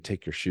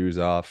take your shoes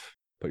off,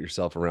 put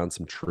yourself around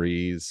some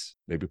trees,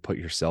 maybe put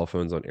your cell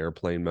phones on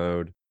airplane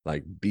mode,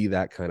 like be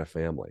that kind of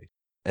family.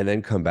 And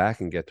then come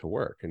back and get to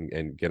work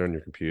and get on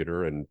your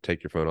computer and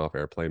take your phone off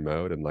airplane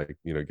mode and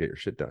get your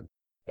shit done.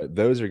 But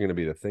those are going to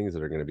be the things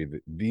that are going to be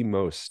the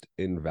most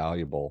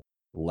invaluable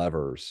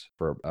levers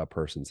for a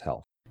person's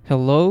health.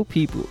 Hello,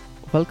 people.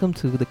 Welcome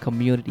to the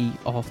community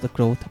of the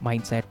Growth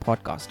Mindset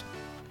podcast.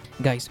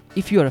 Guys,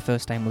 if you are a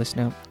first time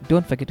listener,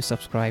 don't forget to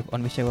subscribe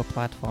on whichever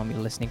platform you're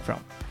listening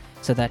from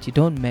so that you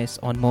don't miss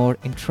on more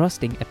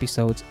interesting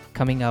episodes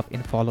coming up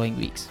in following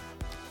weeks.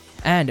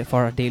 And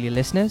for our daily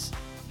listeners,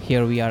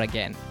 here we are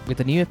again with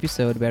a new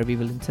episode where we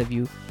will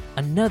interview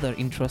another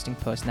interesting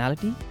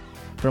personality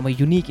from a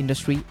unique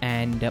industry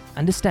and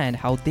understand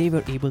how they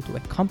were able to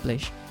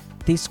accomplish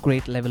this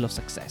great level of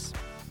success.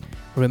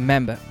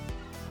 Remember,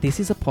 this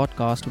is a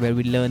podcast where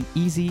we learn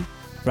easy,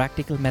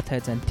 practical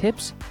methods and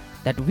tips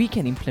that we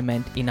can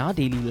implement in our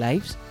daily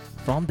lives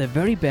from the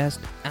very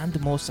best and the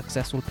most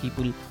successful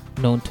people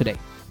known today.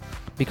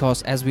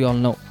 Because as we all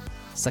know,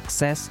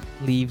 success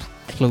leaves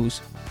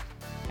clues.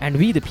 And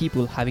we, the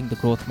people having the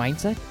growth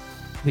mindset,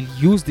 will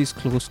use these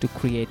clues to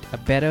create a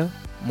better,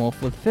 more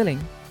fulfilling,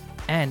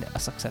 and a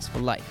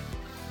successful life.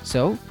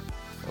 So,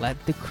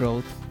 let the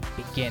growth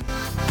begin.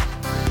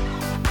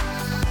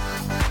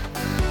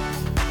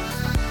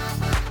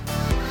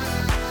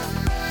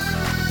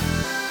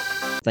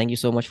 Thank you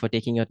so much for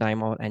taking your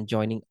time out and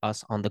joining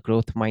us on the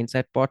Growth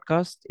Mindset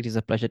podcast. It is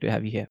a pleasure to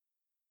have you here.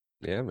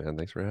 Yeah, man.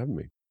 Thanks for having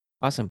me.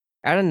 Awesome.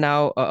 Aaron,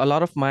 now a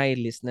lot of my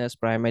listeners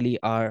primarily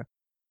are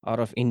out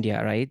of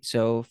India, right?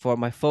 So for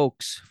my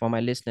folks, for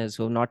my listeners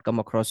who have not come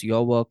across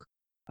your work,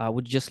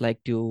 would you just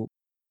like to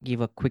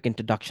give a quick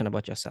introduction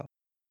about yourself?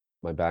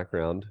 My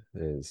background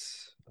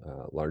is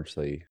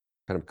largely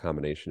kind of a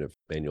combination of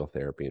manual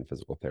therapy and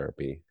physical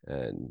therapy,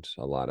 and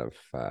a lot of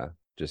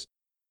just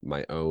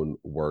my own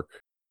work.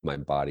 My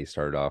body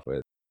started off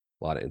with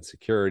a lot of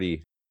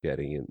insecurity,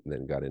 getting in,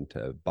 then got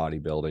into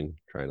bodybuilding,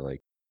 trying to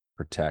like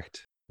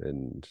protect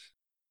and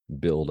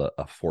build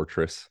a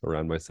fortress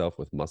around myself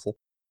with muscle,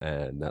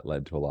 and that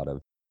led to a lot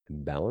of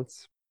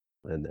imbalance,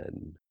 and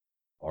then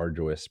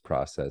arduous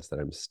process that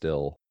I'm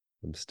still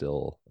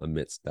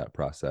amidst that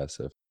process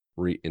of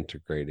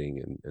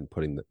reintegrating and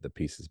putting the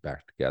pieces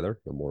back together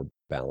in a more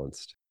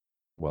balanced,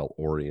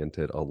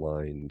 well-oriented,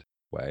 aligned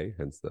way.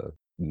 Hence the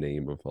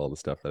name of all the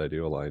stuff that I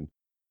do, Aligned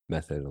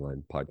Method,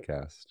 Aligned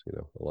Podcast.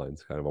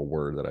 Aligned's kind of a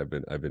word that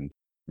I've been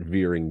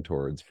veering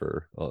towards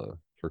for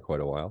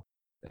quite a while.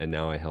 And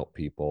now I help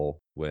people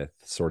with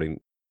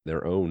sorting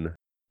their own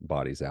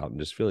bodies out and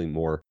just feeling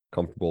more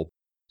comfortable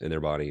in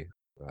their body,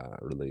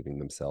 relieving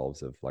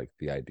themselves of like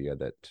the idea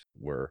that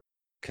we're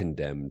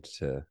condemned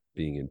to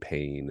being in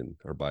pain and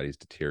our bodies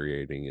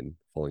deteriorating and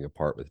falling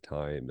apart with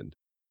time. And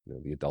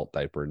the adult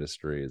diaper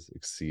industry has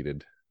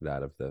exceeded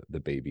that of the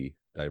baby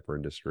diaper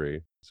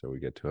industry. So we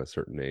get to a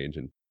certain age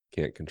and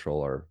can't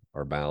control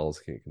our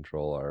bowels, can't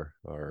control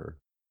our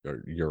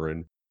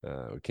urine,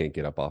 we can't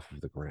get up off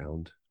of the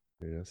ground.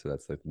 So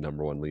that's like the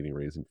number one leading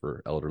reason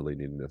for elderly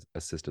needing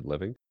assisted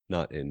living.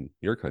 Not in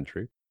your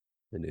country,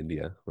 in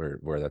India,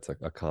 where that's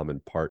a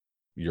common part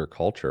of your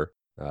culture.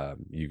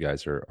 You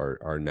guys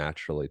are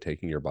naturally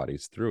taking your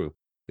bodies through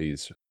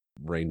these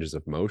ranges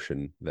of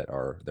motion that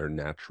are their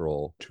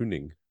natural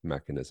tuning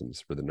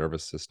mechanisms for the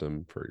nervous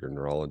system, for your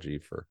neurology,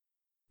 for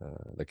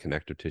the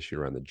connective tissue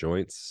around the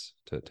joints,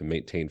 to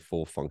maintain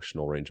full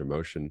functional range of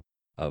motion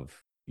of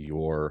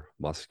your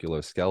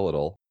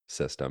musculoskeletal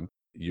system.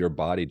 Your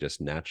body just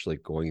naturally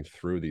going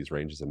through these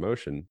ranges of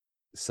motion,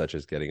 such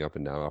as getting up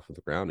and down off of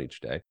the ground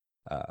each day.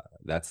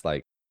 That's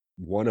like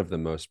one of the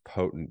most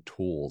potent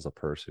tools a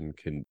person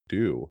can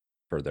do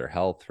for their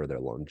health, for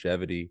their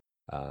longevity.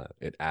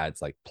 It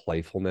adds like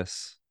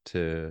playfulness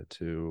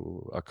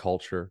to a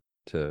culture,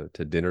 to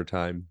dinner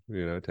time,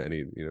 to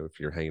any, if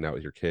you're hanging out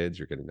with your kids,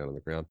 you're getting down on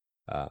the ground.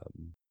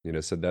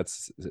 So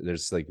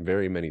there's like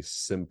very many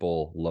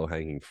simple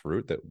low-hanging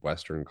fruit that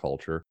Western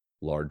culture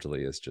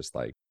largely is just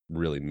like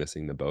really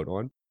missing the boat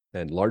on.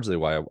 And largely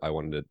why I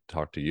wanted to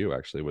talk to you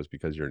actually was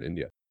because you're in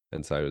India.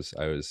 And so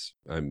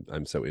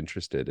I'm so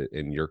interested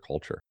in your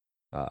culture,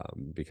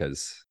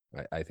 because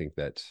I think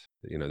that,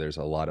 there's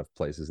a lot of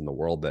places in the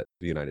world that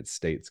the United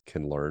States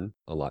can learn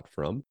a lot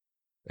from.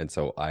 And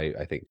so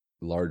I think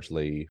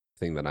largely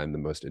the thing that I'm the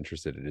most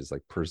interested in is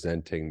like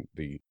presenting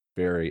the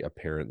very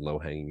apparent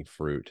low-hanging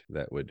fruit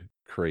that would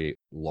create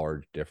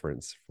large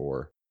difference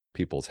for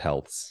people's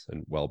healths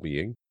and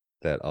well-being,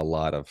 that a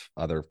lot of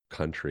other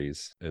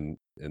countries in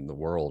the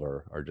world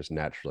are just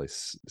naturally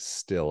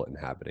still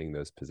inhabiting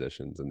those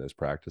positions and those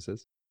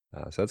practices.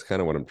 So that's kind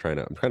of what I'm trying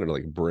to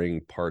like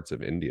bring parts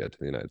of India to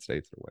the United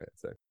States in a way, I'd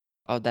say.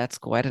 Oh, that's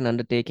quite an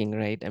undertaking,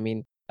 right? I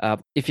mean,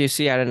 if you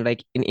see, Aaron,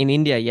 like in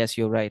India, yes,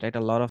 you're right?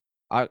 A lot of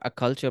our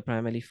culture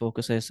primarily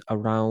focuses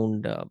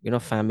around,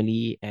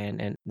 family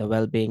and the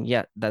well-being.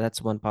 Yeah,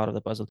 that's one part of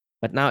the puzzle.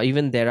 But now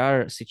even there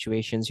are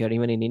situations here,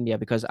 even in India,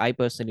 because I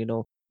personally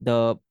know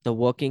the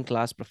working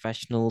class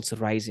professionals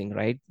rising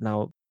right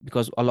now.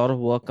 because a lot of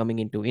work coming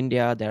into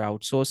India, they're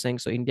outsourcing.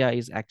 So India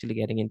is actually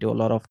getting into a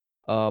lot of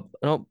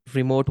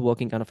remote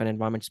working kind of an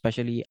environment,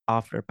 especially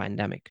after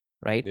pandemic,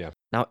 right? Yeah.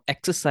 Now,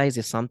 exercise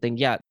is something,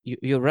 yeah,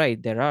 you're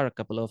right. There are a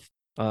couple of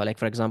like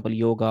for example,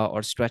 yoga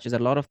or stretches, a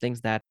lot of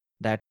things that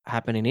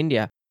happen in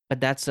India,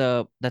 but that's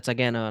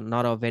again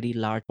not a very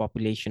large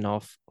population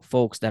of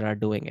folks that are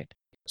doing it.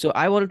 So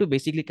I wanted to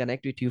basically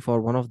connect with you for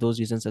one of those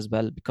reasons as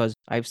well, because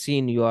I've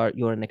seen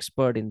you're an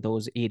expert in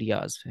those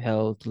areas: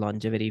 health,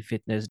 longevity,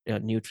 fitness,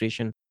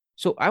 nutrition.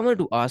 So I wanted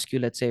to ask you,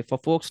 let's say for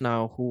folks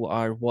now who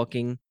are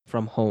working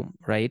from home,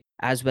 right,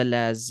 as well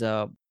as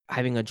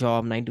having a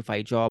job, 9 to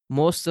 5 job,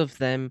 most of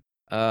them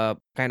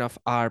kind of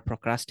are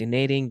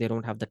procrastinating. They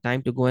don't have the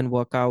time to go and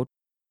work out.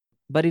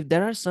 But if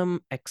there are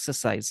some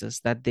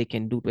exercises that they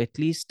can do to at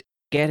least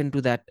get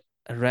into that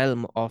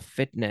realm of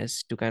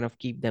fitness to kind of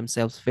keep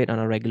themselves fit on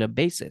a regular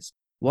basis,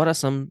 what are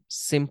some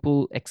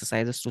simple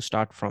exercises to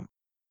start from?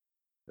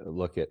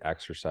 Look at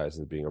exercise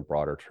as being a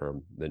broader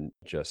term than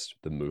just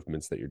the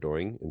movements that you're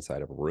doing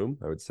inside of a room.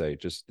 I would say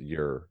just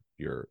your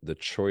the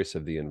choice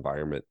of the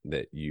environment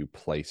that you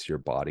place your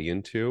body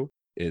into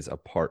is a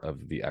part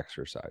of the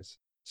exercise.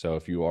 So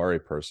if you are a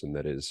person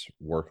that is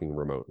working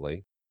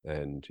remotely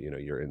and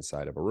you're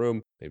inside of a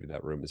room, maybe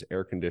that room is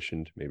air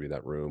conditioned, maybe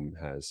that room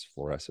has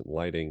fluorescent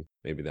lighting,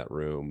 maybe that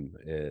room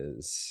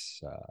is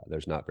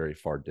there's not very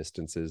far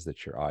distances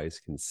that your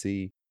eyes can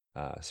see,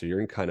 so you're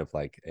in kind of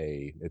like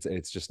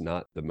it's just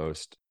not the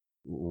most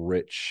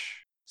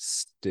rich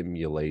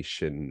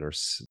stimulation, or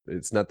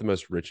it's not the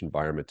most rich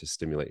environment to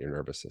stimulate your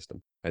nervous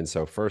system. And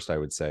so first I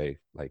would say,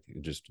 like,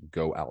 just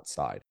go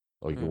outside.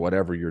 Like, Mm,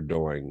 whatever you're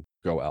doing,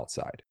 go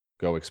outside.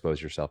 Go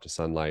expose yourself to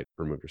sunlight,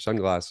 remove your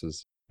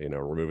sunglasses,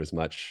 remove as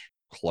much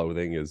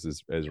clothing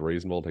as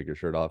reasonable. Take your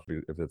shirt off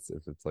if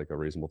it's like a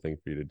reasonable thing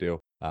for you to do.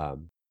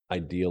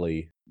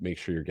 Ideally, make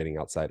sure you're getting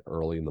outside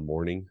early in the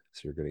morning,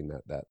 so you're getting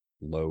that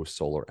low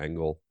solar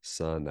angle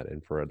sun, that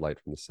infrared light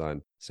from the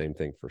sun. Same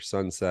thing for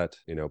sunset.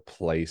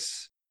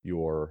 Place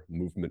your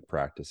movement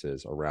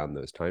practices around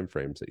those time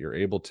frames that you're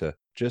able to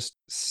just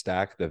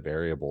stack the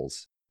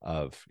variables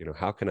of,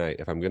 how can I,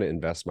 if I'm going to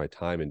invest my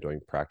time in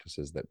doing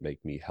practices that make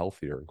me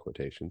healthier, in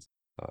quotations,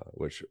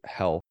 which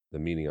health, the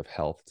meaning of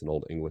health, it's an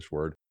old English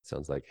word. It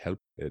sounds like help.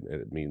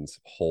 It means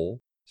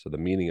whole. So the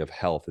meaning of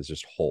health is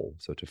just whole.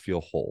 So to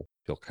feel whole,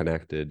 feel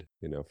connected,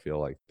 feel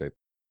like that.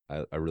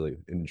 I really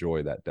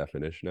enjoy that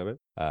definition of it.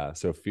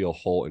 So feel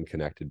whole and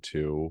connected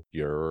to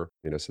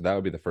so that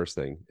would be the first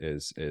thing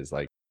is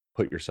like,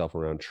 put yourself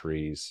around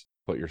trees,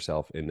 put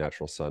yourself in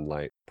natural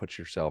sunlight, put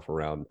yourself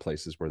around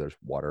places where there's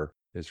water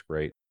is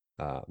great.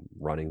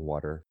 Running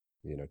water,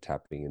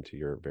 tapping into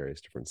your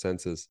various different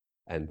senses.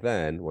 And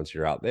then once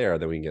you're out there,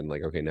 then we can get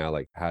like, okay, now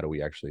like, how do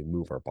we actually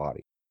move our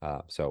body?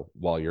 So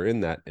while you're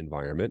in that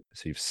environment,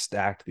 so you've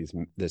stacked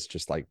this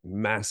just like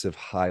massive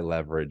high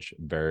leverage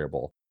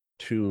variable,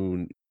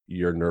 tune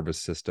your nervous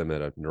system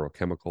at a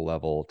neurochemical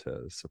level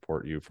to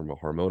support you from a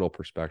hormonal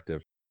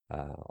perspective,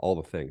 all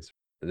the things.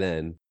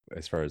 Then,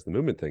 as far as the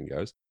movement thing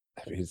goes,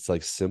 I mean, it's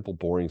like simple,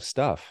 boring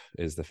stuff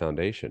is the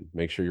foundation.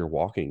 Make sure you're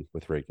walking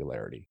with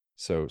regularity.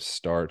 So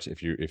start,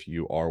 if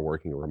you are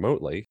working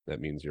remotely,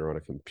 that means you're on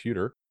a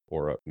computer,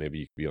 or maybe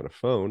you could be on a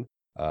phone.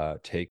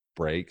 Take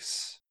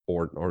breaks,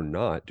 or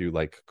not do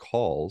like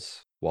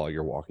calls while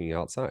you're walking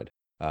outside.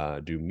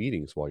 Do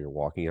meetings while you're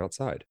walking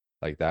outside.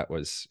 Like, that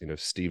was,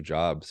 Steve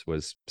Jobs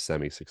was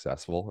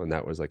semi-successful, and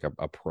that was like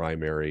a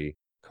primary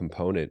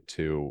component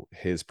to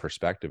his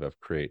perspective of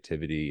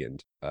creativity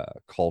and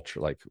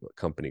culture, like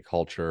company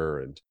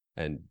culture,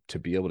 and to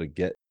be able to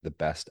get the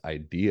best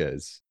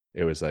ideas.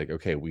 It was like,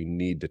 okay, we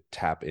need to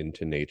tap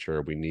into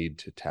nature, we need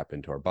to tap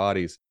into our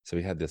bodies. So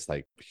he had this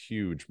like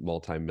huge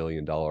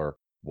multi-million-dollar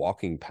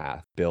walking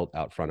path built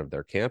out front of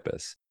their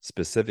campus,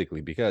 specifically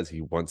because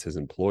he wants his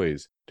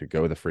employees to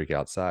go the freak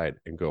outside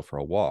and go for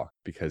a walk,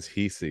 because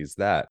he sees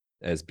that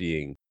as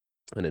being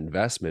an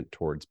investment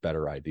towards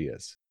better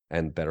ideas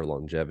and better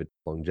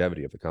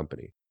longevity of the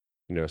company.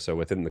 So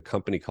within the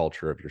company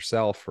culture of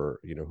yourself, or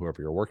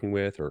whoever you're working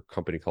with, or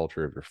company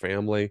culture of your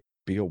family,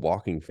 be a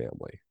walking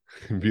family.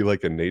 Be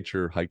like a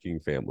nature hiking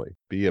family.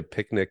 Be a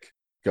picnic.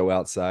 Go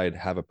outside,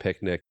 have a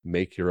picnic,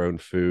 make your own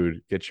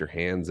food, get your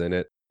hands in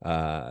it,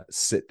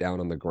 sit down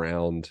on the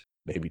ground,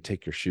 maybe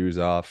take your shoes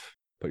off,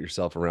 put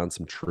yourself around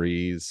some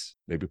trees,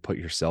 maybe put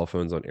your cell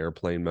phones on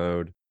airplane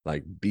mode.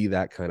 Like, be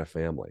that kind of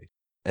family.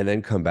 And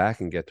then come back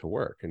and get to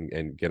work,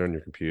 and get on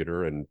your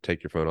computer and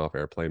take your phone off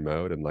airplane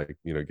mode, and like,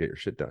 get your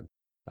shit done.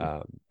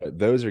 But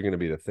those are going to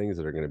be the things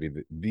that are going to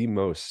be the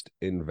most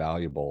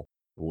invaluable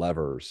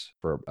levers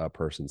for a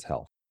person's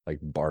health, like,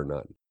 bar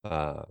none.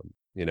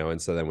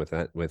 And so then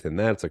within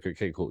that, it's like,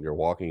 okay, cool. You're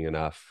walking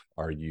enough.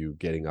 Are you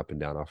getting up and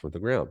down off of the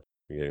ground?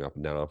 You're getting up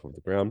and down off of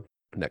the ground.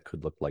 And that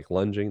could look like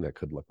lunging. That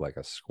could look like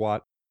a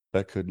squat.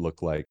 That could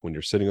look like, when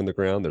you're sitting on the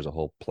ground, there's a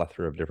whole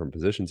plethora of different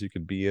positions you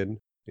could be in.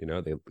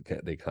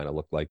 They kind of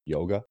look like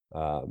yoga.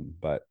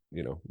 But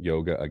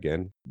yoga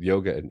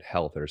and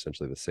health are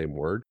essentially the same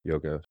word.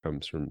 Yoga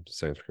comes from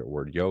Sanskrit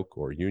word yoke,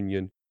 or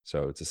union.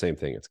 So it's the same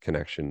thing. It's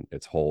connection.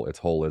 It's whole. It's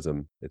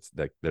holism. It's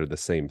like they're the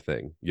same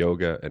thing.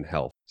 Yoga and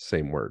health,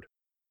 same word.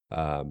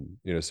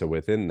 So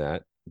within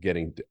that,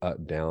 getting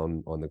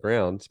down on the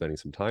ground, spending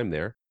some time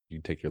there, you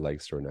take your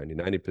legs to a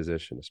 90-90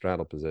 position, a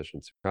straddle position,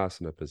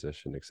 sukhasana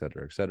position, et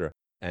cetera, et cetera.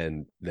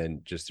 And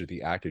then just through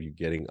the act of you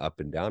getting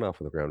up and down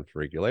off of the ground for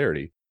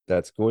regularity,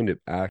 that's going to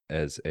act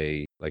as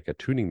a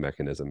tuning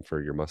mechanism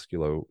for your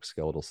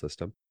musculoskeletal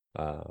system.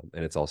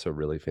 And it's also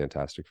really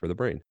fantastic for the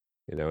brain,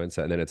 and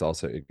then it's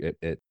also,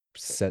 it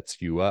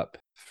sets you up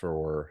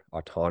for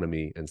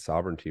autonomy and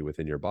sovereignty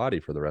within your body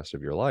for the rest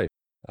of your life.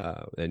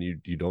 And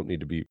you don't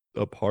need to be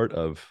a part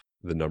of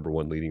the number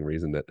one leading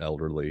reason that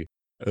elderly,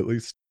 at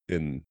least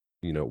in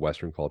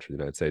Western culture, the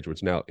United States,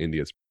 which now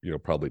India's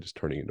probably just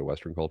turning into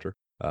Western culture.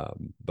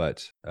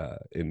 But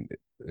in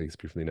at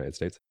least from the United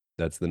States,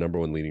 that's the number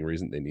one leading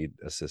reason they need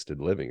assisted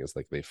living, is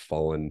like they've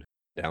fallen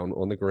down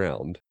on the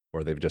ground,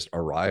 or they've just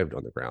arrived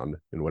on the ground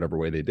in whatever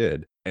way they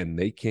did, and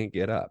they can't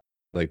get up.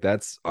 Like,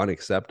 that's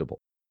unacceptable.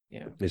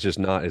 Yeah. It's just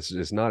not. It's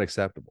just not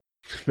acceptable.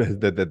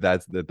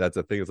 That's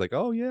a thing. It's like,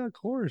 oh yeah, of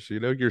course.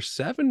 You're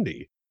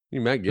 70.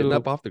 You might getting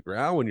up off the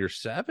ground when you're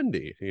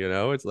 70.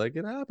 It's like,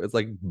 get up. It's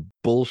like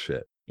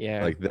bullshit.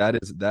 Yeah. Like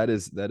that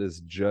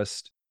is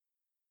just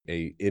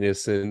a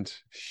innocent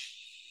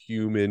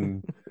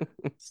human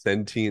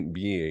sentient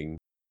being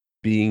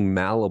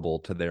malleable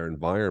to their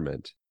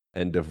environment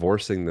and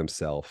divorcing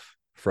themselves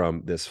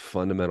from this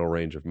fundamental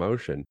range of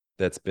motion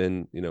that's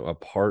been a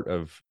part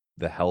of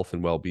the health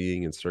and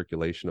well-being and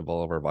circulation of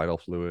all of our vital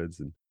fluids,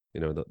 and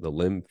the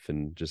lymph,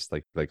 and just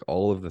like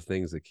all of the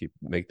things that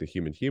make the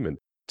human.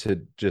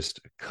 To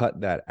just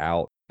cut that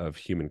out of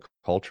human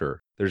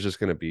culture, there's just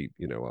going to be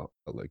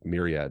like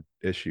myriad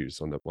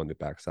issues on the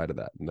backside of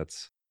that. And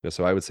that's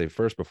so I would say,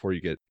 first, before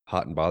you get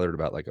hot and bothered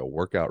about like a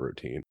workout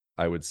routine,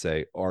 I would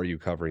say, are you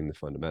covering the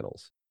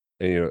fundamentals?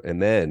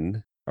 And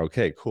then,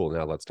 okay, cool,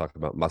 now let's talk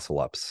about muscle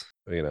ups,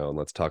 and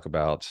let's talk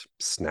about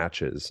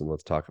snatches, and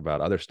let's talk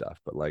about other stuff.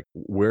 But like,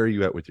 where are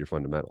you at with your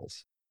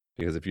fundamentals?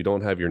 Because if you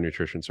don't have your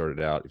nutrition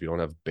sorted out, if you don't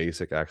have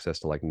basic access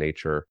to like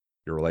nature,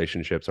 your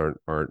relationships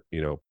aren't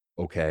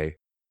okay.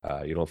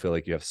 You don't feel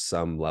like you have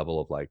some level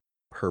of like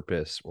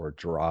purpose or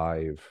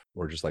drive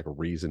or just like a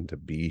reason to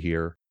be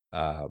here.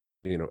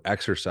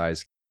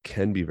 Exercise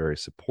can be very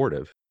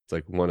supportive. It's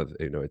like one of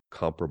the, it's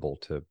comparable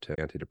to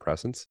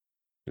antidepressants.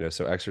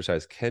 So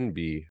exercise can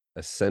be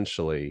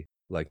essentially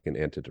like an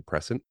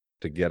antidepressant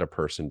to get a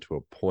person to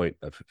a point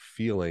of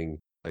feeling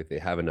like they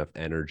have enough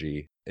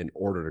energy in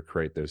order to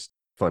create those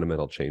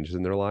fundamental changes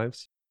in their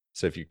lives.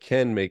 So if you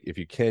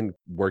can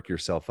work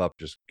yourself up,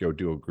 just go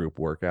do a group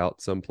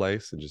workout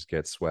someplace and just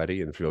get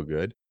sweaty and feel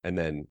good. And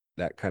then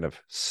that kind of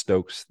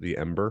stokes the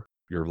ember,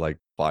 your like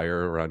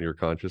fire around your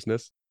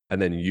consciousness.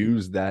 And then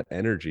use that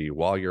energy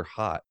while you're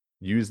hot,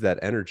 use that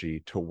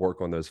energy to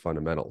work on those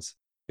fundamentals.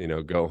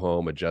 Go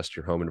home, adjust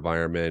your home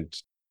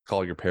environment,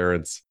 call your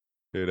parents,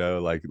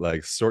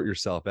 like sort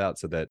yourself out,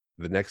 so that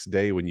the next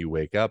day when you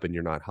wake up and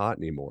you're not hot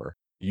anymore,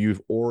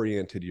 you've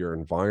oriented your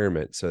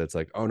environment so it's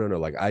like, oh no,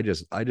 like I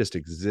just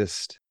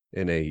exist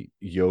in a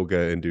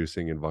yoga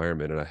inducing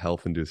environment, in a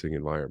health inducing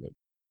environment.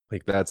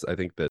 Like, that's, I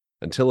think that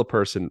until a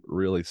person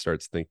really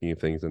starts thinking of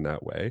things in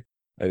that way,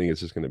 I think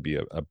it's just going to be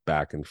a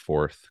back and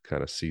forth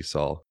kind of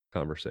seesaw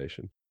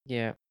conversation.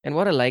 Yeah. And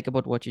what I like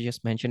about what you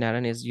just mentioned,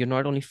 Aaron, is you're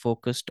not only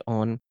focused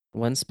on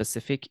one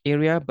specific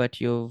area, but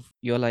you're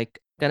like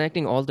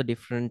connecting all the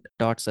different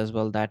dots as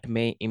well that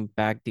may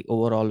impact the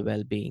overall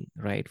well-being,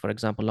 right? For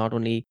example, not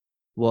only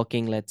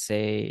working, let's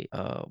say,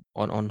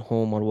 on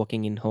home or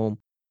working in home,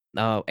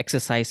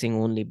 exercising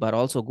only, but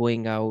also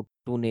going out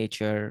to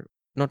nature,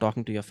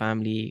 talking to your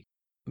family,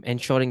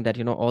 ensuring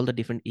that all the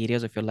different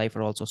areas of your life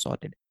are also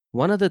sorted.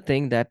 One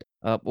thing that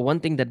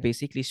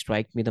basically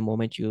struck me the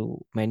moment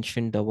you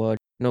mentioned the word,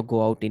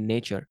 go out in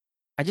nature.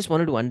 I just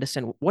wanted to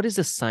understand, what is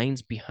the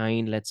science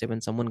behind, let's say,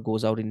 when someone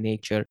goes out in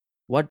nature,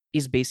 what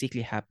is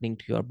basically happening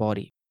to your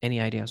body?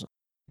 Any ideas?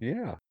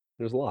 Yeah,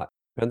 there's a lot.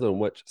 Depends on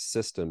which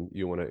system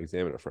you want to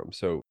examine it from.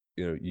 So,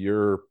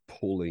 you're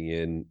pulling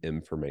in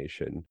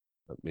information.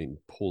 I mean,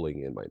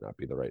 pulling in might not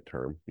be the right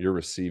term. You're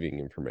receiving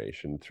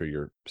information through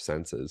your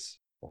senses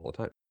all the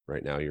time.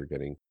 Right now, you're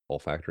getting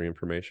olfactory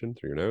information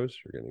through your nose.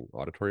 You're getting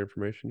auditory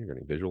information. You're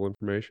getting visual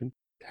information,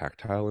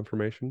 tactile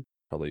information,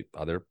 probably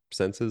other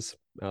senses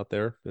out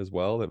there as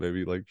well that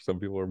maybe like some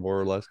people are more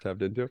or less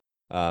tapped into.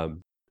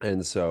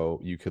 And so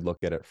you could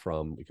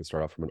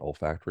start off from an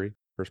olfactory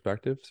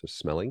perspective, so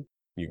smelling.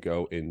 You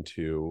go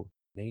into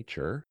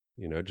nature,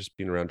 just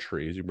being around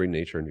trees. You bring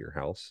nature into your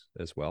house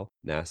as well.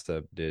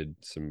 NASA did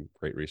some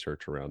great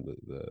research around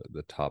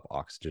the top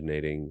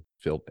oxygenating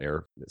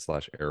air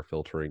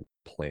filtering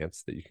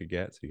plants that you could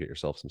get. So you get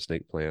yourself some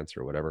snake plants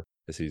or whatever.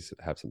 I see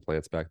have some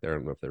plants back there. I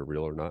don't know if they're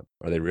real or not.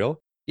 Are they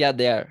real? Yeah,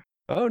 they are.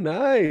 Oh,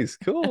 nice.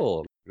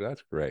 Cool.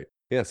 That's great.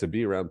 Yeah. So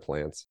be around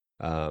plants.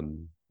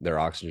 They're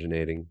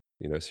oxygenating,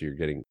 so you're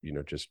getting,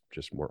 just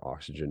more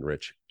oxygen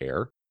rich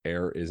air.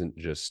 Air isn't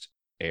just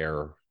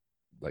air.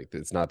 Like,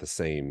 it's not the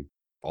same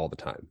all the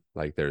time.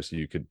 Like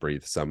you could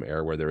breathe some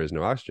air where there is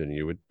no oxygen, and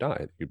you would die.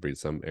 You could breathe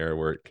some air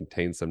where it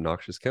contains some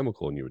noxious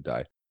chemical and you would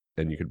die.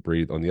 And you could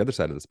breathe on the other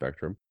side of the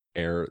spectrum,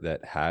 air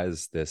that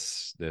has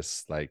this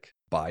like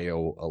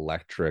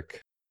bioelectric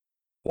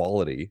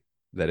quality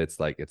that it's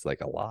like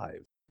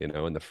alive,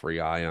 and the free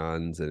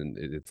ions, and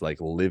it's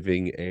like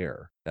living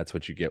air. That's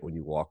what you get when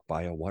you walk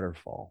by a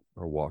waterfall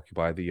or walk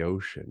by the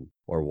ocean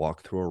or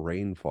walk through a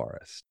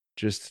rainforest.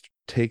 Just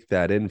take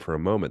that in for a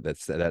moment.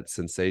 That's that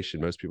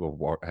sensation. Most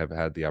people have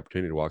had the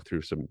opportunity to walk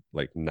through some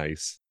like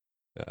nice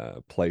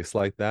place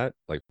like that,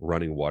 like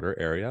running water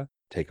area.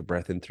 Take a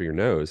breath in through your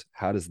nose.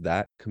 How does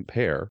that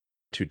compare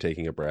to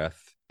taking a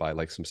breath by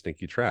like some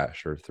stinky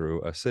trash or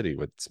through a city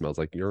with smells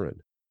like urine?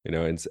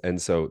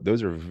 And so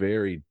those are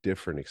very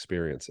different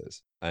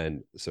experiences.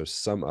 And so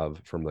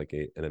from like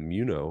an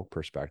immuno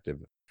perspective,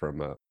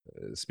 from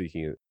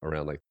speaking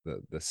around like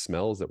the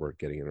smells that we're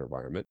getting in our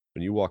environment,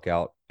 when you walk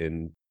out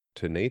into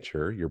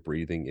nature, you're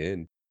breathing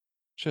in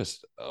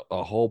just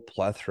a whole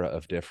plethora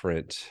of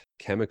different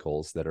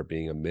chemicals that are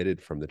being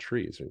emitted from the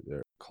trees.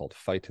 They're called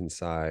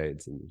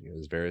phytoncides, and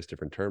there's various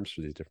different terms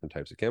for these different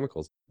types of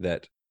chemicals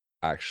that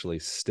actually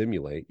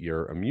stimulate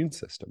your immune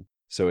system.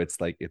 So it's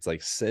like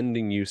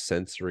sending you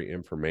sensory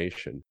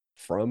information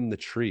from the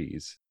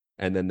trees,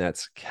 and then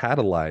that's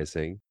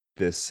catalyzing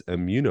this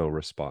immuno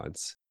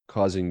response,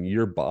 causing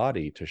your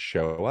body to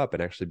show up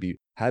and actually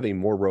have a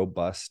more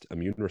robust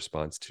immune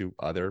response to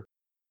other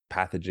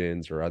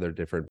pathogens or other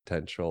different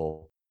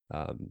potential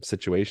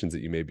situations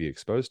that you may be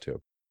exposed to.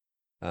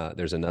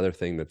 There's another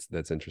thing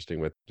that's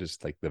interesting with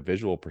just like the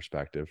visual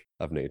perspective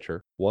of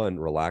nature. One,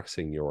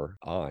 relaxing your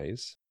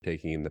eyes,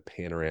 taking in the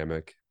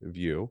panoramic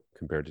view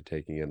compared to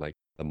taking in like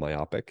the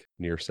myopic,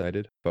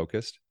 nearsighted,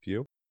 focused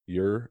view.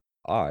 Your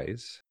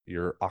eyes,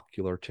 your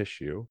ocular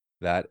tissue,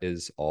 that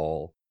is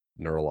all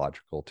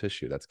neurological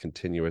tissue that's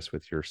continuous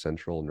with your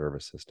central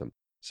nervous system.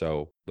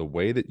 So the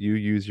way that you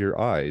use your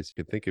eyes,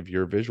 you can think of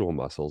your visual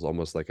muscles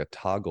almost like a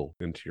toggle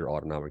into your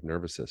autonomic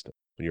nervous system.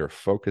 When you're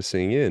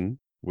focusing in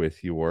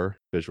with your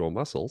visual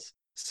muscles,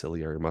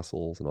 ciliary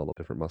muscles, and all the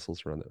different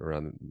muscles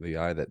around the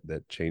eye that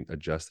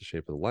adjust the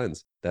shape of the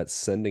lens, that's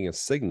sending a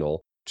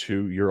signal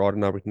to your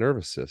autonomic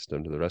nervous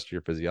system, to the rest of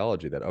your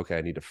physiology, that, okay,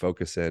 I need to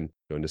focus in,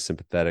 go into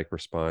sympathetic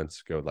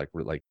response, go like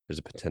there's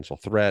a potential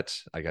threat,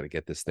 I got to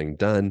get this thing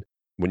done.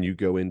 When you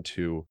go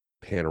into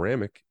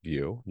panoramic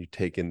view, you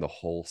take in the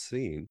whole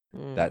scene,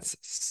 that's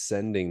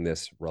sending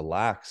this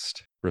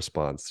relaxed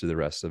response to the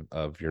rest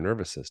of your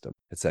nervous system.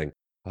 It's saying,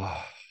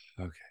 oh,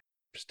 okay,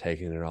 just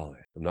taking it all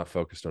in. I'm not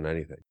focused on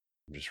anything.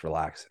 I'm just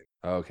relaxing.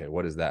 Okay,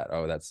 what is that?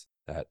 Oh, that's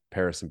that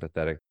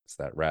parasympathetic. It's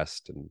that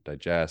rest and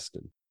digest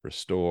and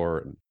restore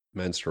and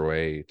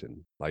menstruate and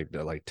like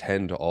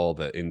tend to all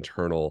the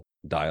internal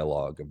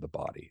dialogue of the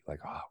body. Like,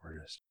 oh,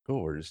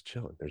 we're just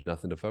chilling. There's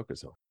nothing to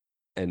focus on.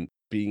 And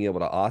being able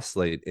to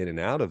oscillate in and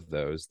out of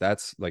those,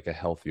 that's like a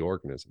healthy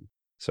organism.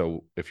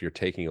 So if you're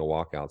taking a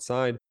walk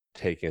outside,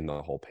 take in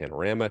the whole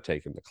panorama,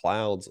 take in the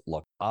clouds,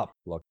 look up,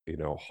 look,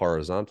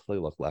 horizontally,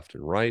 look left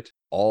and right.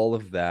 All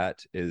of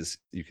that is,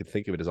 you can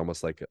think of it as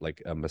almost like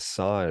a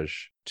massage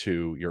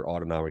to your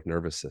autonomic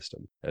nervous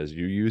system. As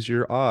you use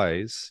your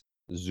eyes,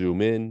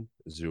 zoom in,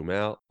 zoom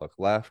out, look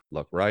left,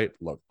 look right,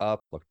 look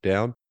up, look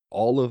down.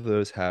 All of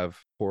those have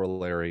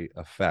corollary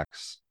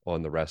effects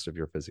on the rest of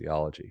your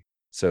physiology.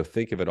 So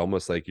think of it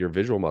almost like your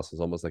visual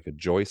muscles, almost like a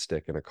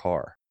joystick in a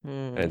car.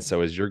 And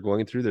so as you're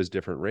going through those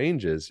different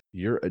ranges,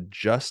 you're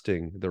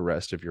adjusting the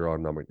rest of your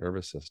autonomic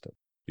nervous system.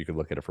 You could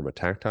look at it from a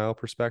tactile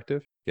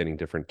perspective, getting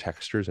different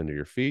textures under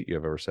your feet. You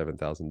have over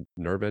 7,000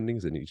 nerve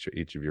endings in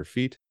each of your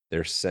feet.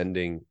 They're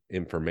sending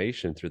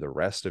information through the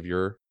rest of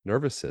your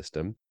nervous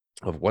system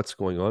of what's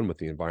going on with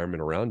the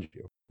environment around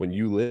you. When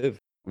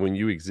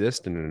you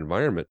exist in an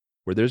environment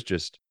where there's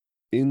just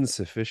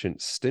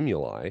insufficient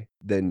stimuli,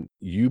 then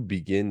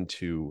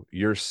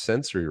your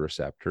sensory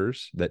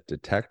receptors that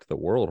detect the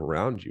world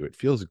around you, it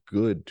feels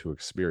good to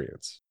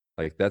experience.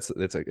 Like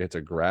it's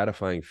a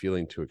gratifying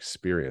feeling to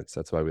experience.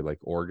 That's why we like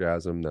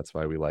orgasm. That's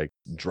why we like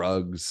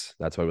drugs.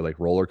 That's why we like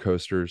roller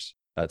coasters.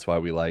 That's why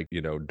we like,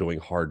 doing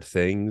hard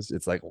things.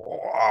 It's like,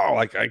 wow,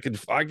 like I can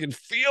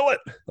feel it.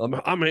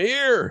 I'm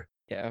here.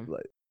 Yeah.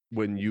 Like,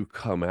 when you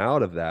come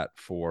out of that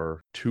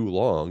for too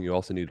long, you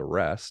also need to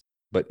rest.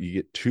 But you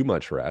get too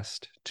much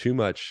rest, too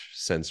much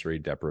sensory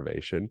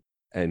deprivation,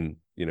 and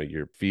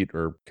your feet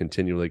are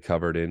continually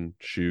covered in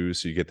shoes,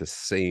 so you get the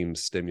same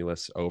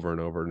stimulus over and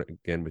over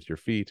again with your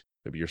feet.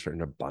 Maybe you're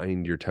starting to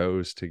bind your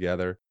toes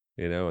together,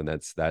 and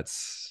it's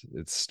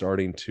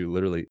starting to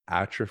literally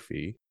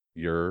atrophy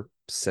your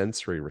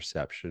sensory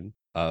reception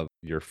of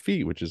your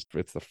feet,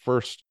 it's the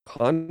first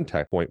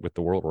contact point with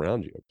the world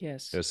around you.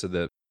 Yes.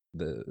 So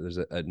there's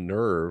a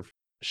nerve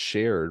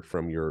shared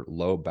from your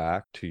low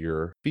back to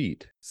your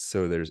feet.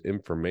 So there's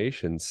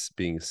information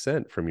being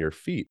sent from your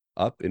feet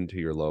up into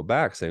your low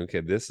back saying,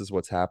 okay, this is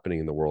what's happening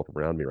in the world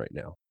around me right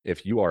now.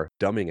 If you are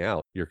dumbing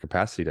out your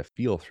capacity to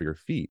feel through your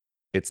feet,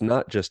 it's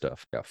not just a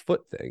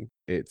foot thing.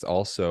 It's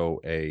also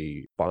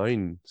a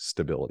spine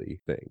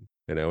stability thing.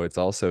 It's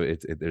also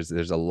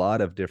there's a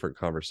lot of different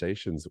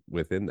conversations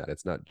within that.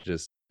 It's not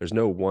just there's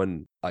no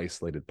one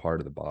isolated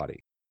part of the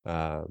body.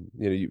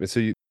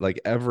 Like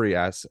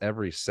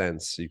every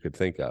sense you could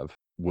think of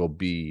will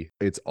be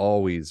it's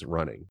always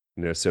running.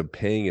 So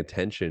paying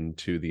attention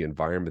to the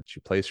environment that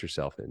you place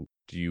yourself in.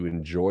 Do you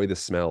enjoy the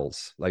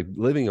smells? Like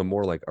living a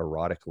more like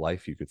erotic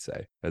life, you could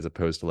say, as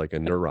opposed to like a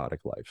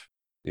neurotic life.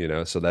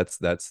 So that's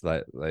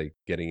like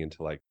getting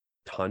into like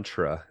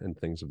tantra and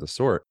things of the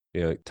sort.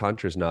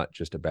 Tantra is not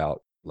just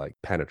about like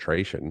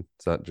penetration.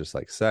 It's not just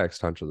like sex.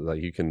 Tantra,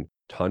 like you can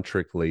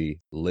tantrically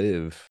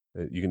live,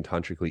 you can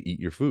tantrically eat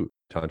your food,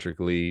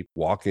 tantrically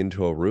walk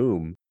into a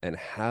room and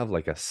have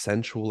like a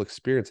sensual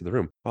experience in the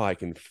room. Oh, I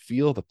can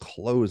feel the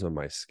clothes on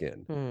my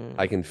skin.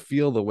 I Hmm. can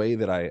feel the way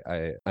that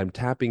I'm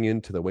tapping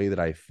into the way that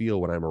I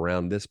feel when I'm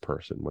around this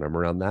person, when I'm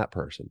around that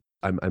person.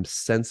 I'm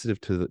sensitive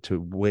to the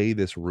way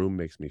this room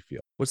makes me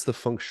feel. What's the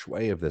feng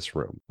shui of this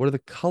room? What do the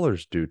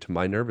colors do to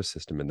my nervous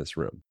system in this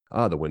room?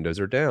 Ah, the windows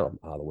are down.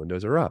 Ah, the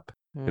windows are up.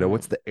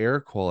 What's Hmm. the air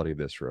quality of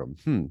this room?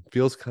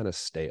 Feels kind of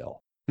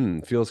stale.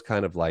 Feels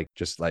kind of like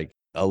just like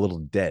a little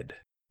dead.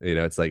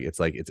 It's like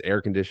it's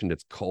air conditioned,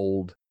 it's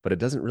cold, but it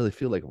doesn't really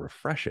feel like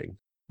refreshing.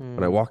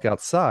 When I Hmm. walk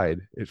outside,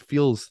 it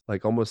feels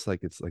like almost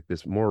like it's like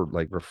this more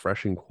like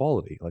refreshing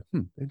quality. Like,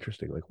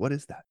 interesting. Like, what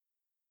is that?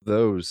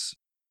 Those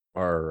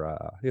are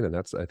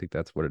that's I think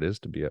that's what it is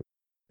to be a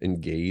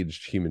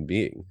engaged human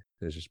being,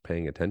 is just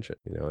paying attention,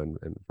 and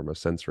from a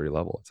sensory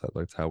level,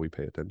 it's how we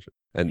pay attention.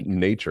 And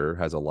nature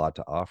has a lot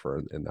to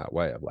offer in that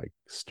way of like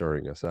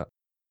stirring us up.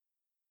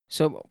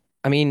 So,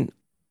 I mean,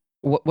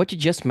 what you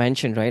just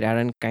mentioned, right,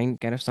 Aaron, kind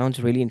of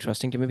sounds really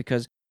interesting to me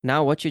because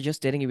now what you're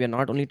just stating, we are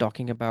not only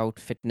talking about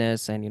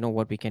fitness and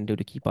what we can do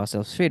to keep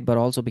ourselves fit, but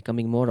also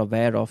becoming more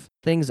aware of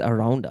things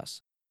around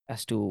us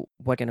as to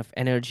what kind of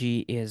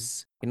energy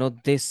is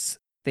this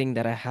thing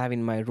that I have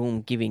in my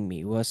room giving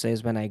me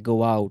versus when I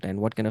go out, and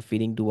what kind of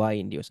feeling do I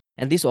induce.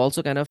 And this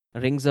also kind of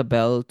rings a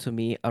bell to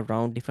me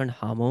around different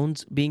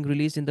hormones being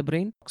released in the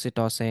brain,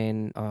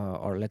 oxytocin,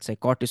 or let's say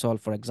cortisol,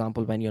 for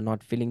example, when you're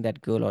not feeling that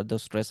good, or the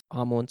stress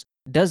hormones.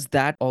 Does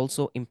that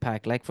also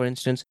impact, like for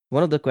instance,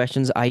 one of the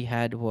questions I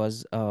had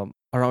was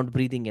around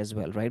breathing as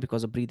well, right?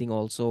 Because the breathing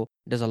also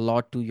does a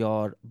lot to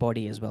your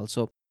body as well.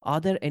 So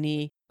are there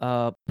any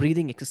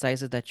breathing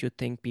exercises that you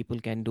think people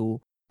can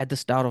do at the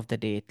start of the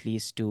day, at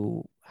least,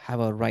 to have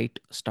a right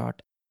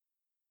start?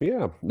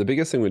 Yeah, the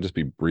biggest thing would just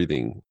be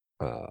breathing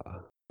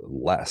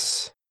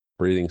less,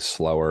 breathing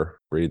slower,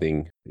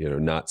 breathing,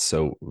 not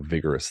so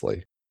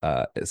vigorously.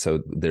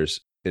 So there's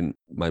in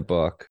my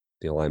book,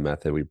 the Align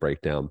Method, we break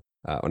down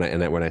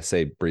when I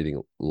say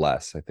breathing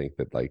less, I think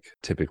that like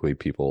typically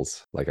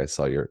people's like I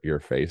saw your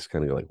face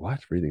kind of go like,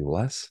 what? Breathing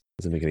less?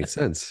 Doesn't make any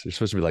sense. You're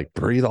supposed to be like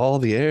breathe all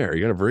the air.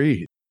 You gotta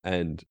breathe.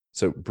 And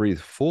so breathe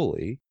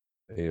fully,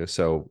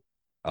 so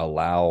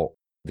allow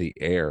the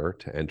air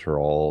to enter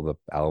all the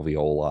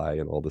alveoli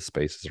and all the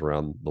spaces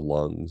around the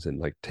lungs and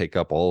like take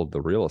up all of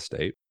the real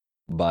estate.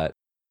 But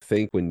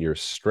think when you're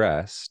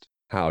stressed,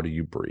 how do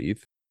you breathe?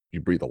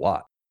 You breathe a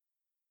lot.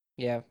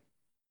 Yeah.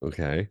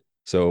 Okay.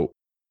 So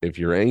if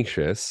you're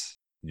anxious,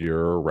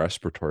 your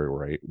respiratory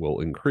rate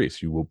will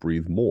increase. You will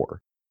breathe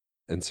more.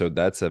 And so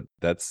that's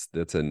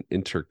an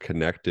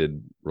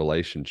interconnected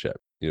relationship.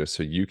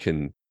 So you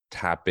can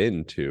tap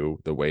into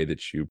the way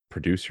that you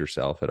produce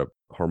yourself at a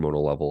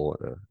hormonal level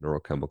and a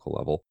neurochemical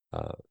level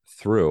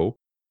through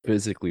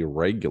physically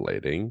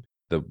regulating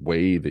the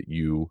way that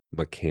you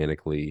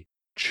mechanically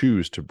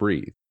choose to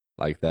breathe.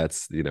 Like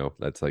that's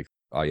like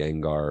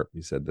Iyengar,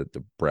 he said that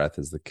the breath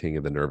is the king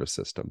of the nervous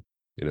system.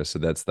 So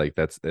that's like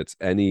that's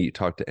any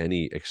talk to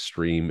any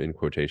extreme in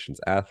quotations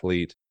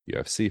athlete,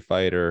 UFC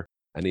fighter,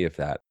 any of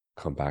that,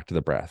 come back to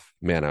the breath.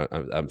 Man, I'm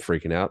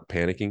freaking out,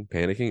 panicking.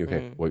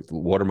 Okay, Mm.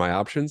 what are my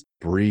options?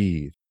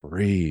 Breathe,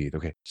 breathe.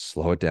 Okay,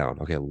 slow it down.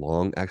 Okay,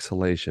 long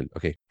exhalation.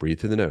 Okay, breathe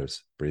through the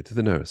nose. Breathe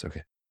through the nose.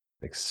 Okay,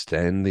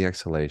 extend the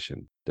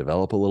exhalation.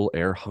 Develop a little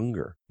air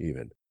hunger,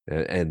 even,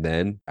 and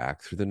then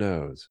back through the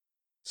nose.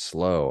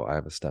 Slow. I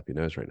have a stuffy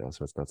nose right now,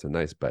 so it's not so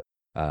nice. But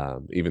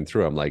even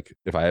through, I'm like,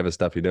 if I have a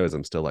stuffy nose,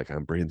 I'm still like,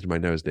 I'm breathing through my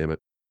nose. Damn it.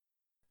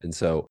 And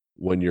so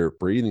when you're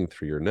breathing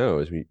through your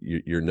nose,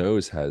 your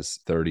nose has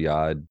 30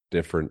 odd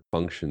different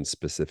functions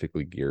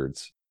specifically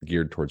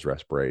geared towards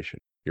respiration.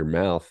 Your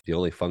mouth, the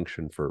only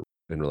function for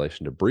in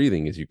relation to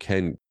breathing is you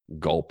can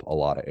gulp a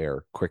lot of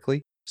air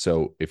quickly.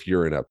 So if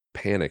you're in a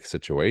panic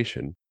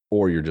situation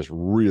or you're just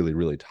really,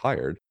 really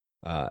tired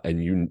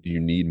and you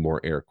need more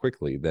air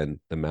quickly, then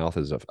the mouth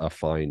is a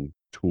fine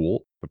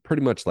tool. But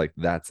pretty much like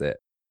that's it.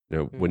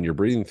 When you're Mm.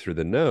 breathing through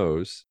the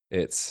nose,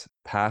 it's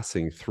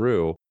passing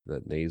through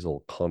the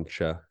nasal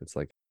concha. It's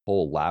like a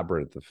whole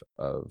labyrinth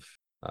of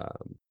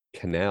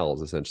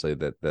canals, essentially,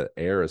 that the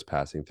air is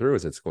passing through.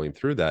 As it's going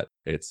through that,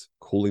 it's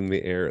cooling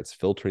the air, it's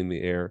filtering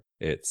the air,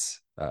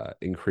 it's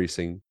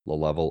increasing the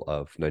level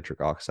of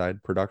nitric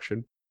oxide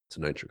production.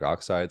 So nitric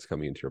oxide is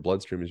coming into your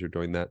bloodstream as you're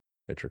doing that.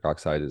 Nitric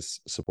oxide is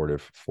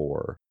supportive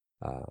for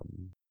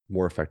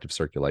more effective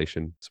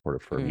circulation,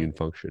 supportive for Mm. immune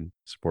function,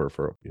 supportive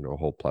for a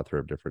whole plethora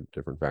of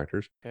different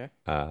factors. Okay.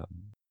 Um,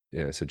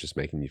 So just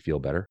making you feel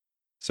better.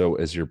 So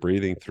as you're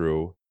breathing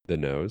through the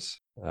nose,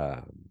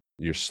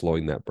 you're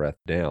slowing that breath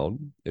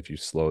down. If you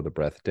slow the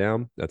breath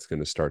down, that's going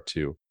to start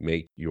to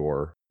make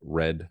your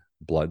red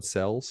blood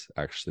cells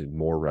actually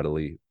more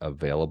readily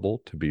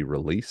available to be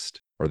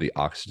released, or the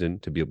oxygen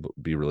to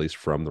be released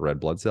from the red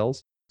blood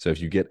cells. So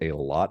if you get a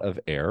lot of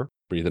air,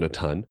 breathe in a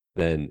ton,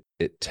 then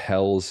it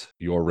tells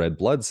your red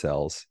blood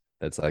cells,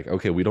 it's like,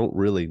 okay, we don't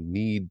really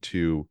need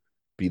to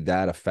be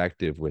that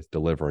effective with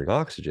delivering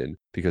oxygen,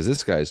 because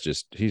this guy's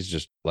he's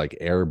just like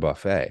air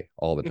buffet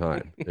all the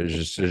time.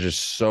 There's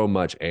just so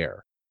much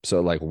air.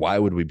 So like, why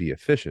would we be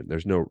efficient?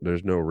 There's no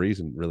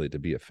reason really to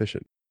be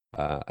efficient.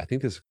 I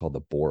think this is called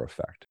the Bohr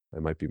effect. I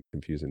might be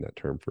confusing that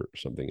term for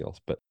something else,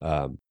 but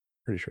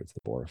pretty sure it's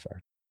the Bohr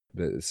effect.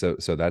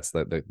 So that's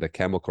the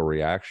chemical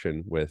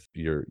reaction with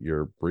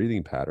your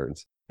breathing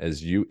patterns.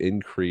 As you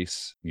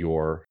increase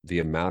the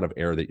amount of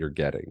air that you're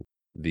getting,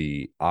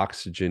 the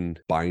oxygen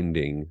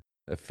binding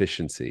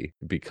efficiency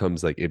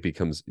becomes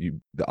the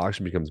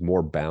oxygen becomes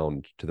more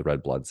bound to the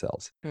red blood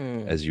cells.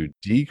 As you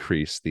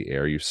decrease the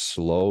air, you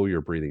slow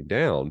your breathing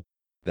down,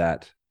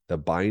 that the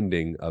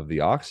binding of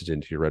the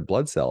oxygen to your red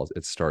blood cells,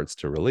 it starts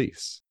to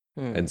release.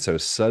 And so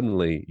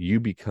suddenly you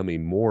become a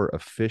more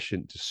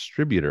efficient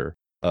distributor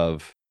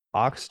of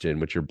oxygen,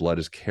 which your blood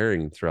is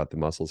carrying throughout the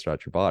muscles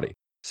throughout your body.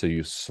 So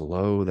you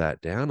slow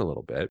that down a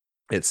little bit.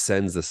 It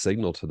sends the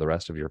signal to the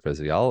rest of your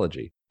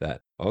physiology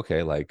that,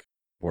 okay, like,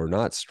 we're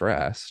not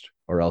stressed,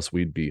 or else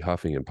we'd be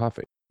huffing and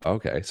puffing.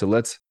 Okay, so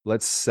let's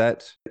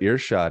set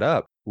earshot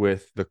up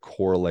with the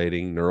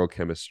correlating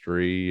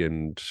neurochemistry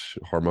and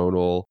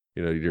hormonal,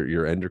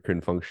 your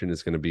endocrine function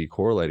is going to be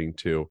correlating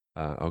to,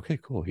 okay,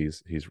 cool,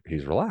 he's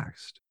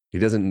relaxed.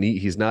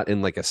 He's not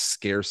in like a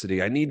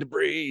scarcity, I need to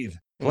breathe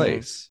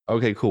place.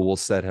 Okay, cool, we'll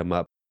set him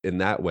up in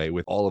that way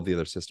with all of the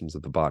other systems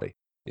of the body.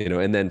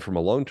 And then from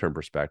a long-term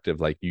perspective,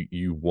 like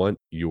you want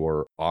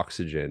your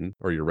oxygen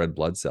or your red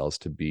blood cells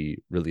to be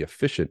really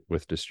efficient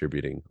with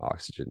distributing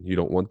oxygen. You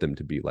don't want them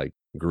to be like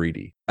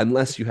greedy,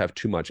 unless you have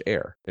too much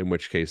air, in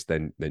which case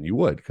then you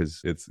would, because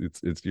it's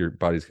your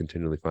body's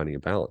continually finding a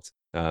balance.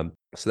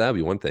 So that would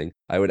be one thing.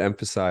 I would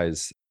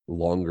emphasize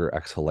longer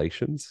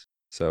exhalations.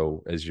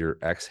 So as you're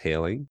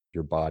exhaling,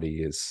 your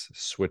body is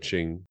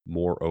switching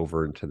more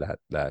over into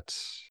that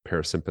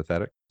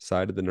parasympathetic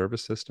side of the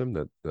nervous system,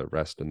 that the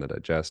rest and the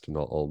digest and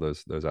all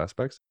those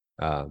aspects.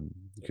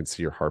 You can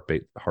see your heart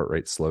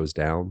rate slows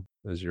down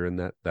as you're in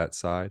that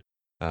side.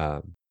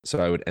 So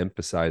I would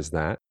emphasize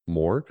that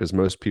more, because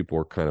most people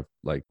are kind of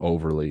like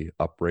overly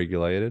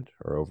upregulated,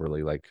 or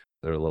overly like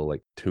they're a little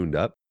like tuned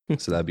up.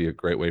 So that'd be a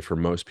great way for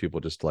most people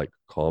just to like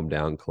calm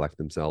down, collect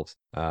themselves.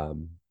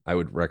 I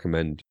would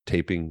recommend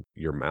taping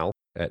your mouth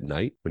at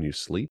night when you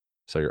sleep,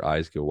 so your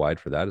eyes go wide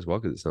for that as well,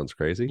 because it sounds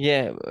crazy.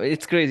 Yeah,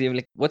 it's crazy. I'm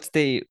like, what's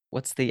the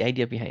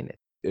idea behind it?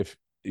 If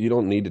you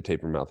don't need to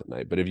tape your mouth at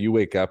night, but if you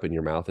wake up and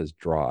your mouth is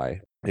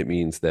dry, it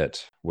means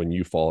that when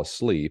you fall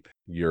asleep,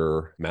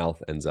 your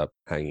mouth ends up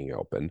hanging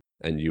open,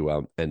 and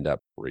you end up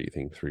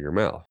breathing through your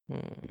mouth.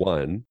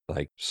 One,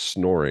 like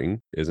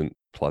snoring isn't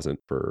pleasant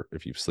for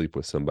if you sleep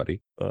with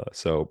somebody.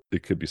 So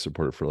it could be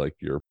supportive for like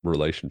your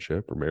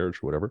relationship or marriage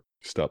or whatever.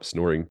 Stop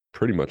snoring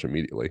pretty much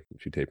immediately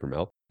if you tape your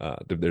mouth.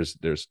 There's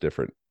various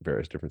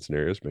different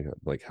scenarios,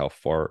 like how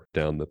far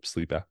down the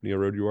sleep apnea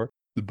road you are.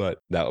 But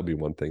that would be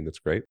one thing that's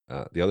great.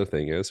 The other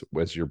thing is,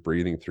 as you're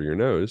breathing through your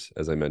nose,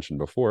 as I mentioned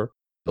before,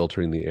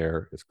 filtering the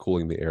air, it's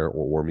cooling the air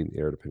or warming the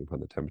air depending upon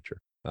the temperature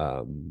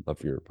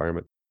of your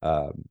environment.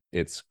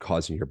 It's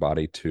causing your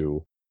body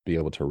to be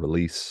able to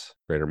release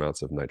greater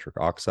amounts of nitric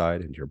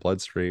oxide into your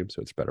bloodstream,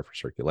 so it's better for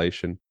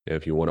circulation. And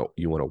if you want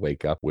to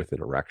wake up with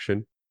an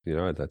erection,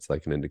 that's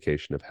like an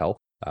indication of health.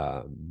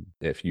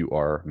 If you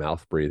are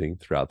mouth breathing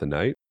throughout the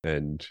night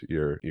and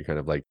you're kind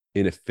of like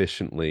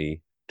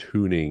inefficiently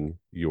tuning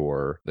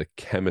the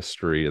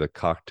chemistry, the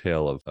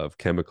cocktail of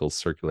chemicals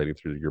circulating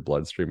through your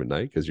bloodstream at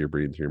night because you're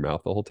breathing through your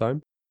mouth the whole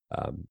time,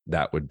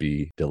 that would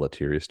be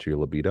deleterious to your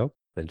libido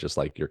and just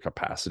like your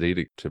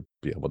capacity to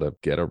be able to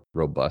get a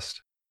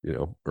robust,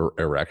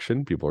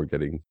 erection. People are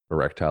getting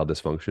erectile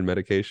dysfunction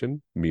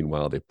medication.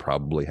 Meanwhile, they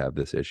probably have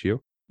this issue.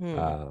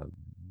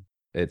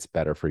 It's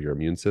better for your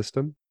immune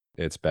system.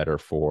 It's better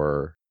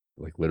for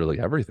like literally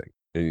everything.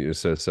 And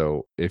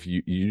so if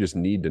you just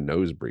need to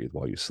nose breathe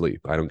while you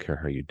sleep, I don't care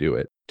how you do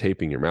it.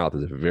 Taping your mouth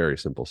is a very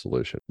simple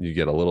solution. You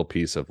get a little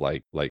piece of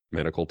like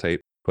medical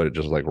tape, put it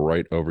just like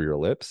right over your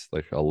lips,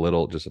 like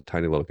just a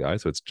tiny little guy.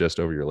 So it's just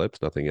over your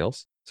lips, nothing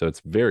else. So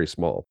it's very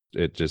small.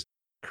 It just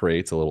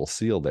creates a little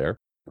seal there.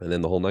 And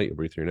then the whole night you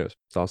breathe through your nose.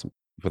 It's awesome.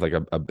 With like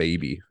a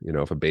baby,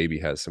 if a baby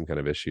has some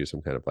kind of issue,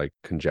 some kind of like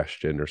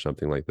congestion or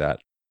something like that,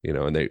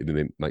 and they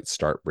might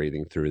start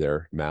breathing through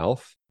their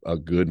mouth, a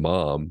good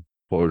mom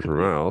close her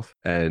mouth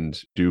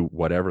and do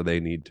whatever they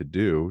need to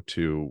do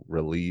to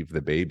relieve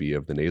the baby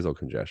of the nasal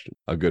congestion.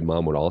 A good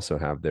mom would also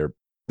have the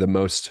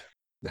most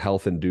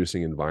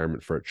health-inducing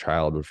environment for a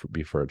child would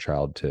be for a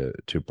child to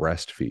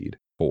breastfeed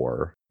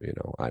for,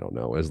 I don't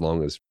know, as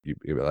long as you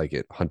like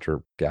it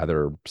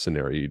hunter-gatherer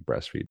scenario, you'd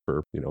breastfeed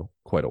for,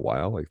 quite a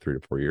while, like 3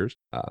 to 4 years.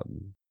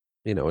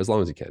 as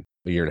long as you can,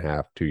 a year and a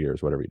half, 2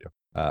 years, whatever you do.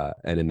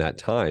 And in that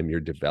time, you're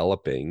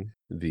developing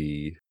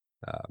the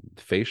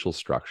facial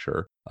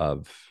structure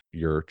of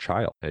your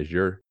child. As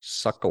you're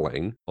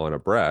suckling on a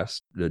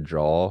breast, the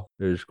jaw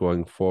is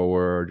going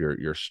forward.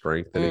 You're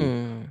strengthening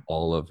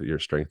Mm. you're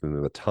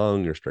strengthening the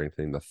tongue, you're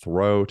strengthening the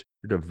throat,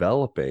 you're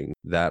developing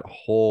that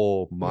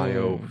whole Mm.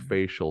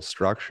 myofacial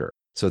structure.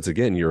 So it's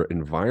again your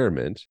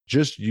environment,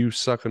 just you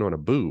sucking on a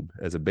boob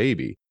as a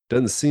baby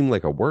doesn't seem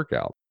like a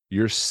workout.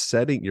 You're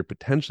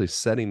potentially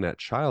setting that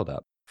child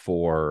up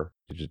for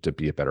to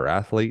be a better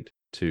athlete,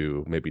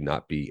 to maybe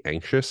not be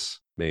anxious,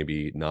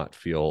 maybe not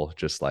feel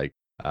just like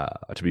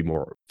to be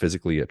more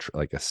physically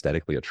like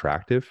aesthetically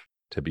attractive,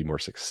 to be more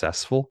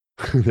successful.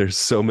 There's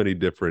so many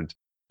different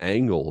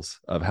angles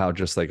of how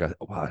just like a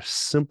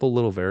simple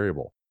little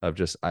variable of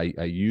just I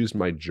used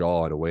my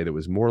jaw in a way that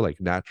was more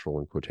like natural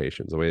in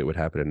quotations, the way it would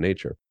happen in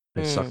nature.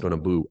 Mm. I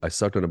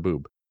sucked on a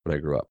boob when I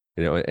grew up,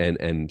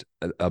 and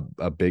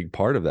a big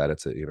part of that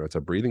it's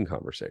a breathing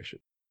conversation,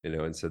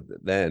 and so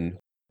then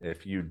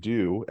if you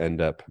do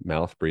end up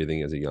mouth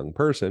breathing as a young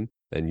person,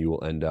 then you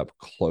will end up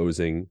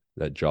closing,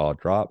 that jaw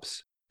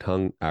drops,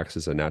 tongue acts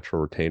as a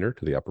natural retainer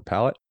to the upper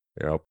palate.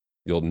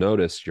 You'll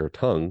notice your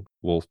tongue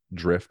will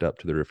drift up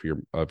to the roof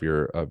of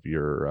your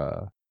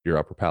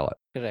upper palate.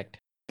 Correct.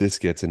 This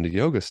gets into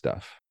yoga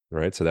stuff,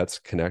 right? So that's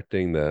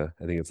connecting I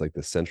think it's like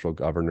the central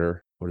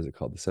governor. What is it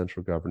called? The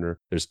central governor.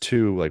 There's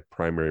two like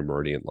primary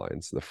meridian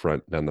lines,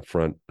 down the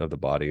front of the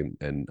body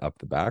and up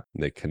the back,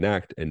 and they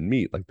connect and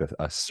meet like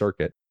a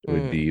circuit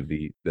would be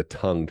Mm. the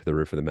tongue to the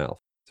roof of the mouth.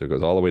 So it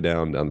goes all the way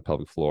down the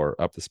pelvic floor,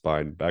 up the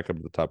spine, back up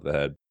to the top of the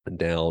head, and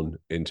down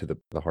into the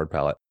hard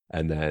palate,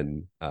 and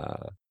then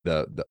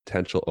the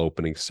potential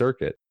opening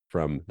circuit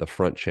from the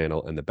front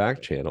channel and the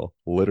back channel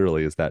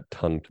literally is that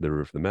tongue to the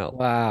roof of the mouth.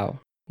 Wow.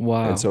 And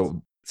Wow.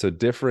 so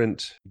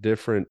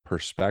different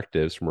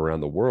perspectives from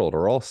around the world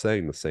are all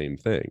saying the same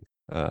thing.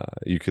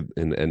 You could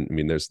and I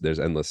mean there's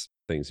endless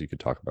things you could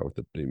talk about with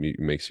it. It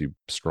makes you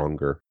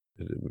stronger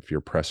if you're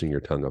pressing your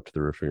tongue up to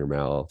the roof of your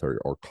mouth,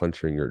 or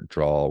clenching your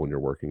jaw when you're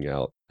working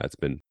out. That's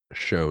been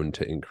shown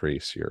to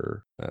increase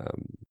your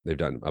they've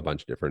done a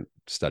bunch of different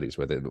studies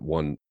with it.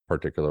 One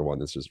particular one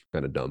that's just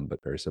kind of dumb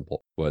but very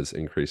simple was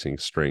increasing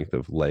strength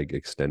of leg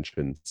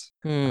extensions.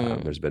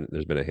 Hmm. There's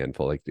been a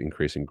handful, like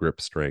increasing grip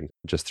strength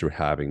just through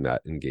having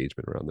that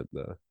engagement around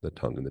the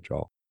tongue and the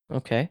jaw.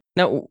 Okay.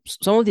 Now,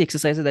 some of the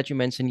exercises that you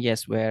mentioned,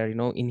 yes, where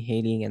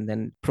inhaling and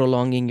then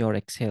prolonging your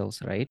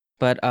exhales, right?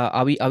 But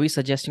are we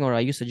suggesting, or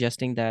are you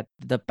suggesting that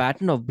the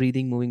pattern of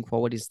breathing moving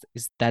forward is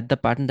that the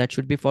pattern that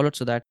should be followed,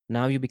 so that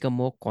now you become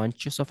more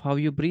conscious of how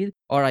you breathe?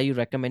 Or are you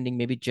recommending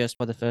maybe just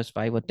for the first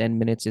 5 or 10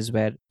 minutes is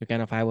where you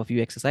kind of have a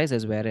few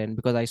exercises wherein,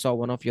 because I saw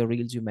one of your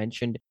reels, you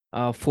mentioned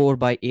 4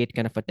 by 8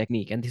 kind of a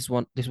technique, and this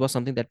was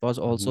something that was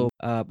Mm-hmm. also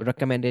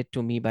recommended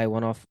to me by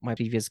one of my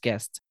previous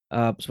guests.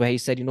 So where he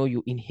said,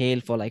 you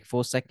inhale for like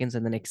 4 seconds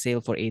and then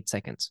exhale for 8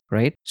 seconds,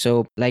 right?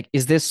 So, like,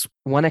 is this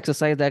one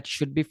exercise that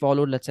should be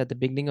followed, let's say, at the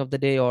beginning of the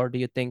day, or do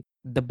you think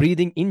the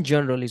breathing in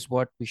general is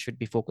what we should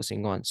be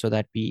focusing on so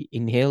that we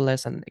inhale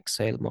less and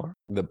exhale more?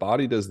 The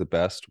body does the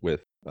best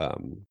with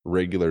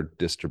regular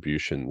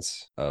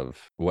distributions of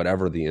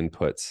whatever the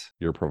inputs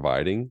you're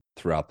providing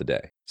throughout the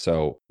day.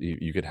 So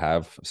you could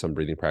have some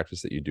breathing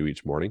practice that you do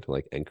each morning to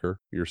like anchor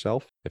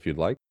yourself if you'd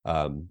like.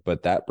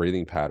 But that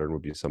breathing pattern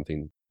would be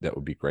something that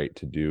would be great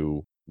to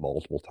do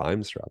multiple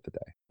times throughout the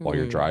day while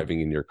you're Hmm.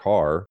 driving in your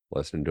car,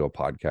 listening to a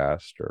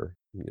podcast or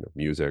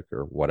music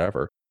or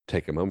whatever.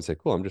 Take a moment and say,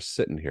 cool, I'm just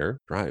sitting here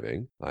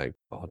driving. Like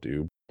I'll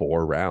do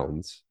 4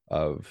 rounds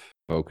of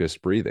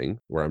focused breathing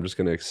where I'm just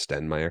going to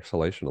extend my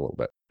exhalation a little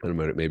bit. And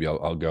maybe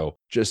I'll go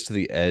just to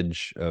the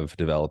edge of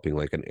developing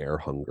like an air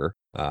hunger,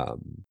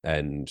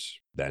 and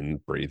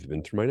then breathe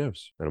in through my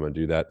nose. And I'm going to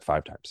do that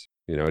 5 times.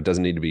 It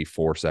doesn't need to be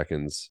 4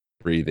 seconds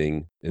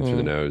breathing in through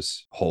the Hmm.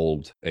 nose,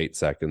 hold 8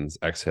 seconds,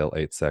 exhale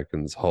 8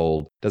 seconds,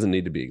 hold. Doesn't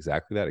need to be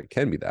exactly that. It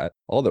can be that.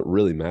 All that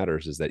really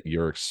matters is that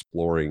you're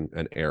exploring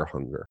an air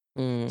hunger.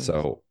 Hmm.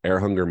 So air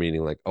hunger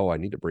meaning like, oh, I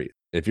need to breathe.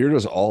 If you're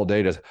just all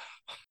day just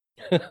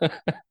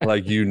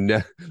like you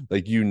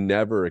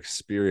never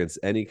experience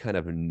any kind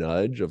of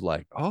nudge of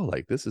like, oh,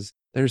 like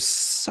there's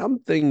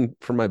something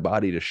for my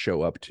body to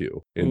show up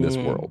to in this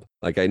Hmm. world.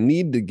 Like I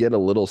need to get a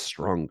little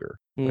stronger.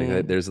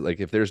 Hmm. There's like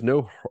if there's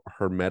no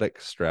hermetic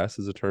stress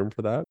is a term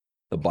for that,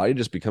 the body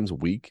just becomes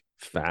weak,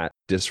 fat,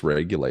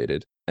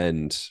 dysregulated,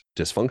 and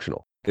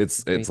dysfunctional.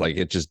 It's Great. like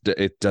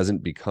it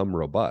doesn't become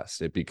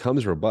robust. It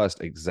becomes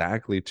robust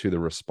exactly to the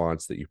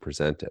response that you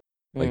present it.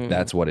 Like Hmm.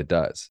 that's what it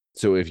does.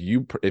 So if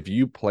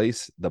you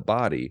place the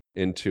body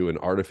into an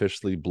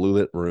artificially blue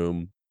lit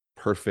room,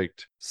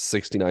 perfect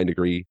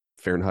 69-degree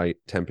Fahrenheit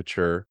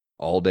temperature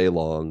all day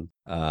long,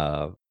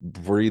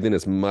 breathing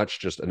as much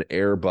just an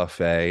air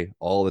buffet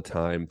all the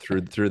time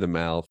through the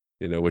mouth,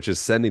 which is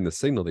sending the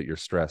signal that you're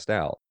stressed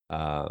out.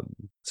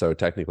 So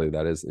technically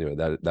that is,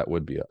 that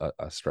would be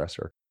a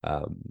stressor.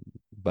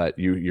 But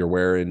you're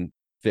wearing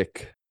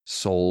thick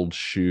soled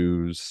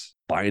shoes,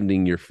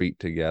 binding your feet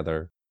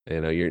together.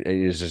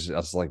 It's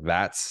just like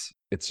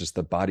it's just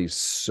the body's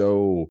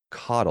so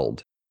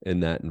coddled in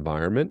that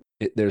environment.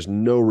 There's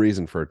no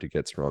reason for it to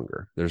get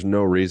stronger. There's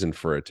no reason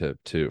for it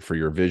for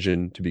your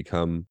vision to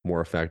become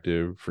more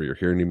effective, for your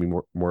hearing to be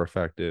more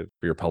effective,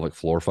 for your pelvic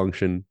floor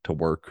function to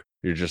work.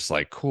 You're just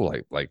like, cool.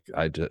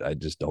 I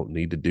just don't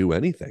need to do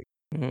anything.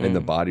 And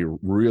the Mm, body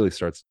really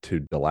starts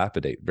to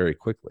dilapidate very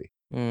quickly.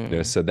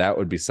 mm. So that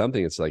would be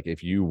something. It's like,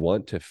 if you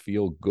want to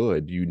feel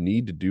good, you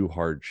need to do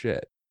hard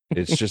shit.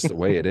 It's just the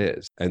way it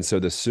is. And so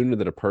the sooner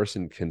that a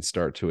person can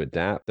start to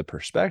adapt the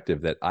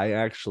perspective that I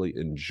actually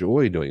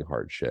enjoy doing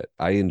hard shit.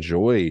 I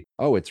enjoy,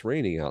 oh, it's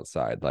raining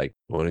outside. Like,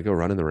 want to go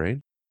run in the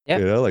rain? Yeah.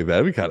 Like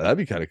that'd be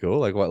kind of cool.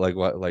 Like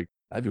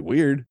that'd be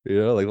weird.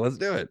 Like, let's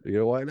do it.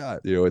 Why not?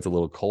 It's a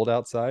little cold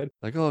outside.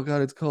 Like, oh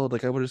God, it's cold.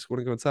 Like, I would just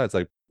want to go inside. It's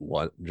like,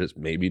 what? Just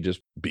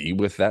be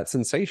with that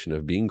sensation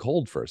of being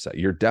cold for a sec.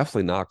 You're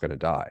definitely not going to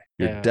die.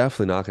 You're Yeah.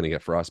 definitely not going to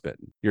get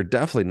frostbitten. You're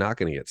definitely not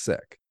going to get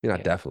sick. You're not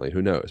Yeah. definitely,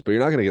 who knows? But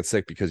you're not going to get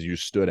sick because you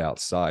stood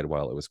outside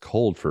while it was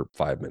cold for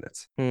 5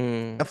 minutes.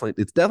 Mm.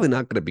 Definitely, it's definitely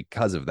not going to be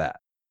because of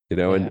that.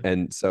 Yeah.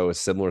 And so a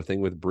similar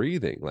thing with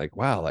breathing. Like,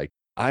 wow, like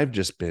I've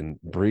just been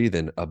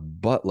breathing a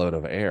buttload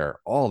of air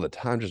all the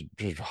time, just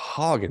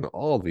hogging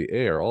all the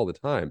air all the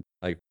time.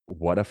 Like,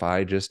 what if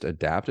I just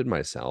adapted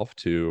myself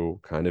to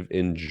kind of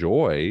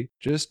enjoy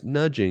just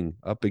nudging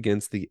up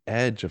against the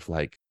edge of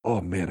like,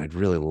 oh man, I'd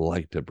really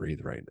like to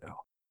breathe right now.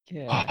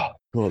 Yeah. Oh,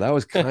 cool. That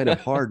was kind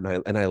of hard,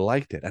 and I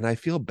liked it, and I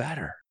feel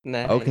better.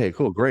 Nice. Okay,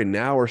 cool, great.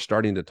 Now we're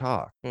starting to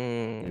talk.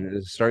 Mm. And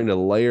it's starting to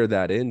layer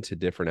that into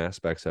different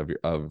aspects of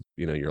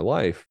your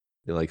life.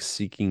 Like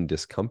seeking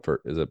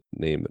discomfort is a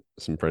name that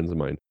some friends of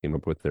mine came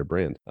up with their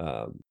brand.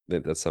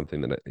 That's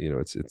something that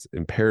it's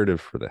imperative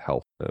for the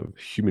health of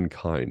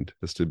humankind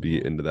is to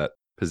be into that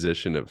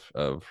position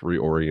of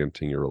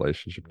reorienting your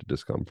relationship to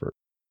discomfort.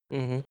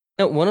 Mm-hmm.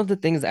 Now, one of the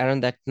things,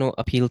 Aaron, that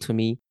appealed to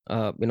me,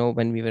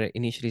 when we were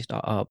initially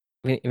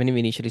when we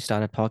initially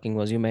started talking,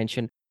 was you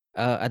mentioned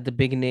at the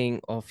beginning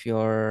of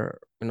your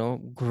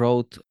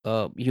growth,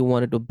 you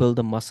wanted to build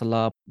the muscle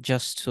up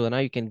just so now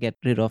you can get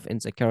rid of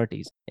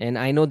insecurities. And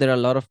I know there are a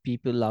lot of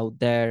people out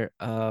there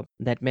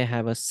that may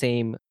have a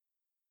same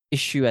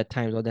issue at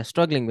times, or they're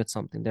struggling with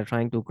something, they're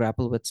trying to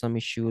grapple with some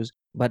issues,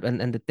 but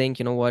and they think,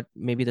 what,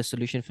 maybe the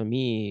solution for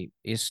me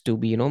is to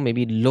be,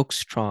 maybe look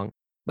strong.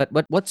 But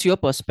what's your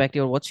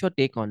perspective, or what's your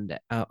take on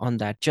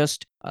that?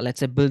 Just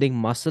let's say building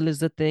muscle is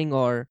the thing,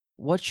 or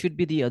what should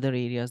be the other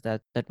areas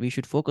that we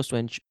should focus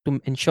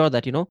to ensure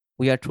that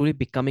we are truly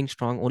becoming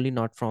strong, only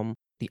not from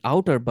the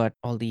outer but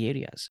all the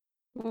areas.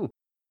 Hmm.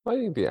 I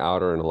think the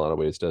outer in a lot of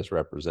ways does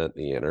represent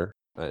the inner.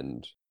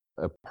 And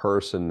a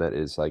person that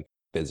is like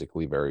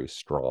physically very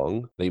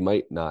strong, they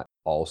might not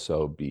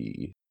also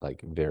be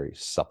like very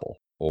supple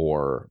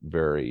or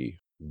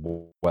very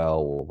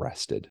well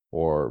rested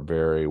or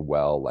very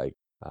well, like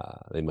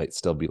they might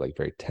still be like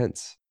very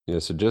tense.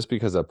 So just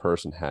because a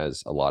person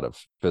has a lot of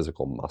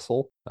physical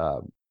muscle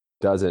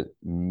doesn't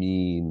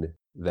mean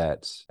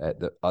that at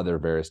the other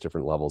various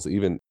different levels,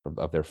 even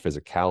of their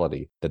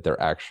physicality, that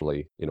they're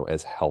actually,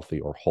 as healthy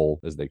or whole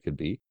as they could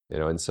be.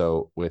 And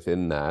so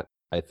within that,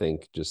 I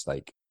think just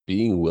like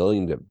being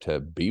willing to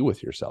be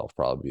with yourself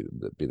probably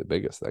be the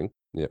biggest thing.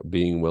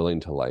 Being willing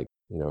to like,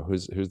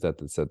 who's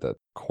that said that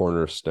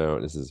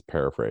cornerstone, this is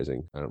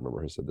paraphrasing, I don't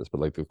remember who said this,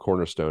 but like the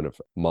cornerstone of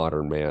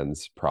modern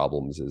man's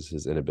problems is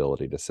his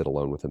inability to sit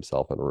alone with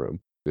himself in a room.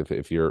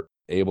 If you're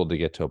able to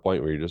get to a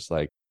point where you're just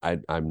like,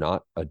 I'm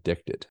not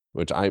addicted,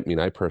 which I mean,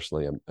 I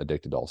personally am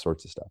addicted to all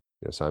sorts of stuff.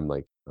 So I'm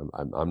like,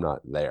 I'm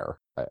not there.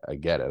 I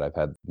get it. I've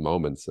had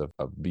moments of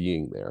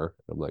being there.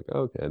 I'm like,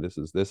 okay, this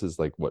is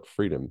like what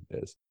freedom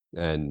is.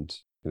 And,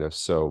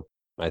 so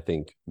I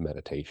think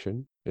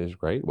meditation is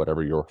great,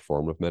 whatever your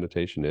form of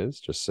meditation is,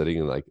 just sitting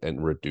and like,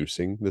 and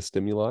reducing the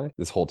stimuli.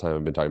 This whole time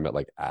I've been talking about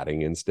like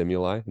adding in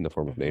stimuli in the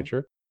form of Mm-hmm.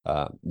 nature.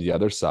 The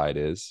other side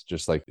is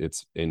just like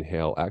it's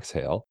inhale,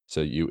 exhale.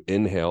 So you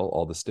inhale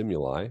all the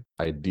stimuli.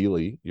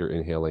 Ideally, you're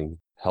inhaling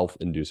health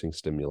inducing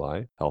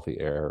stimuli, healthy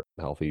air,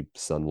 healthy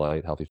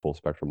sunlight, healthy full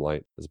spectrum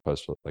light, as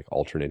opposed to like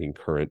alternating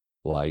current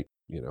light,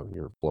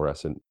 your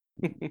fluorescent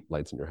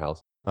lights in your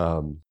house.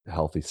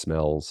 Healthy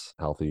smells,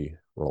 healthy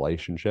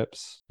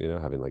relationships,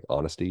 having like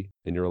honesty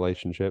in your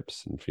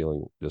relationships and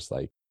feeling just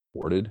like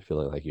supported,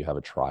 feeling like you have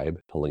a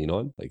tribe to lean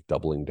on, like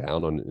doubling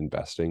down on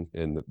investing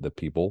in the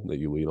people that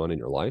you lean on in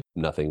your life.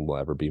 Nothing will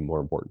ever be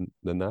more important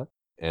than that.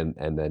 And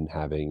then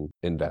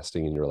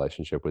investing in your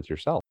relationship with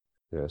yourself.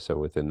 So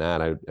within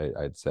that,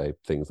 I'd say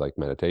things like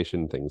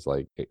meditation, things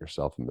like get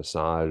yourself a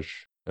massage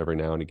every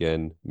now and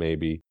again,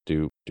 maybe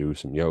do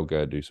some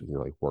yoga, do something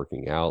like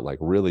working out, like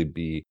really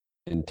be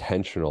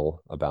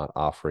intentional about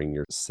offering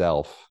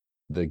yourself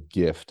the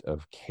gift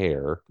of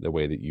care the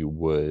way that you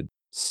would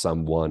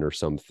someone or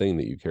something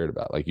that you cared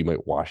about. Like you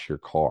might wash your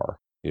car,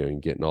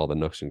 and get in all the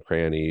nooks and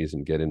crannies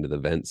and get into the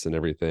vents and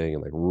everything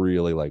and like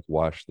really like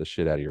wash the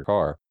shit out of your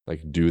car.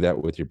 Like do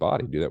that with your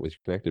body, do that with your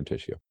connective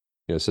tissue.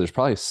 So there's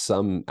probably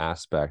some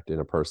aspect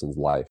in a person's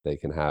life they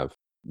can have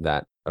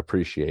that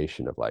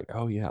appreciation of like,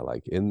 oh yeah,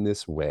 like in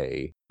this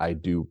way, I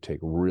do take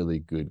really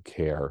good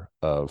care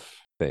of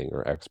thing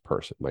or X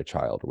person, my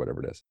child or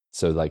whatever it is.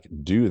 So like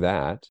do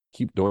that,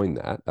 keep doing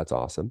that. That's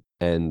awesome.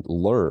 And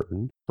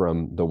learn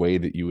from the way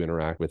that you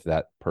interact with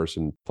that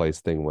person,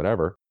 place, thing,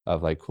 whatever,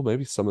 of like, cool,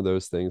 maybe some of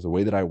those things, the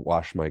way that I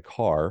wash my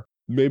car,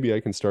 maybe I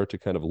can start to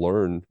kind of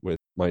learn with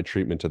my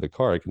treatment to the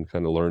car. I can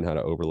kind of learn how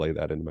to overlay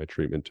that into my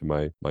treatment to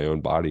my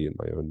own body and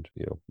my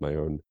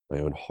own, my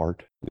own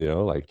heart,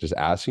 like just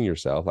asking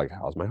yourself, like,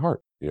 how's my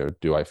heart?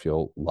 Do I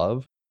feel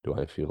love? Do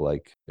I feel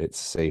like it's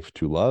safe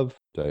to love?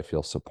 Do I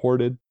feel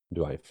supported?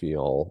 Do I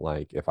feel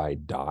like if I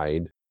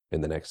died in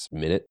the next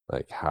minute,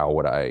 like how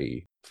would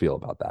I feel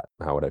about that?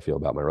 How would I feel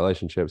about my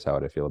relationships? How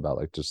would I feel about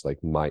like just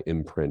like my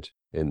imprint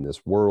in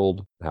this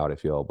world? How would I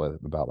feel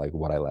about like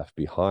what I left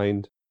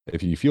behind?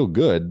 If you feel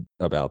good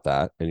about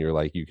that and you're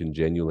like, you can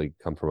genuinely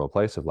come from a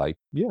place of like,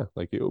 yeah,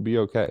 like it will be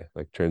okay.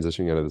 Like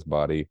transitioning out of this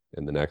body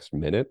in the next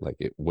minute, like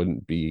it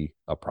wouldn't be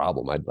a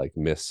problem. I'd like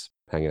miss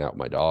hanging out with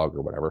my dog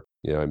or whatever.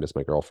 I miss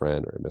my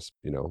girlfriend or I miss,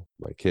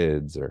 my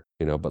kids or,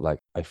 but like,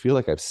 I feel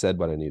like I've said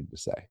what I needed to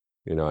say.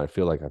 I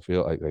feel like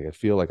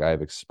I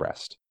have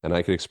expressed and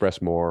I could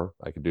express more.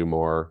 I could do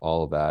more,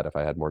 all of that if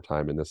I had more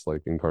time in this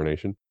like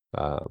incarnation.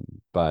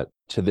 But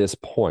to this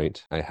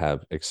point, I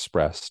have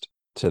expressed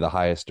to the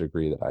highest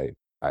degree that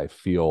I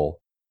feel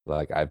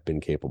like I've been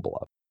capable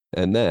of.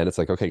 And then it's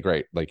like, okay,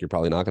 great. Like you're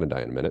probably not going to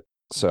die in a minute.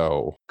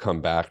 So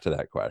come back to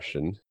that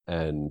question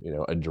and,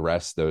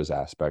 address those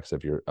aspects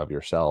of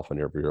yourself and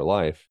your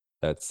life.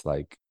 That's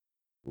like,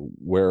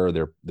 where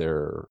are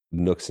there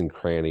nooks and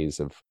crannies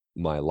of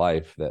my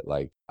life that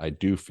like I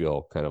do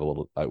feel kind of a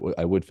little,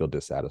 I would feel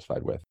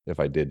dissatisfied with if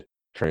I did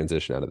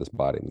transition out of this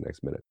body in the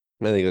next minute.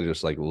 And I think it's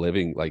just like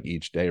living like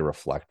each day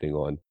reflecting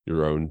on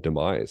your own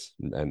demise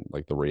and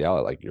like the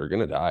reality, like you're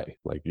gonna die,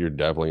 like you're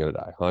definitely gonna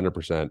die,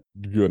 100%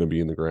 gonna be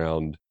in the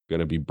ground,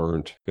 gonna be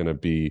burnt, gonna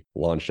be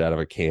launched out of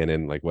a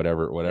cannon, like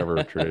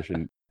whatever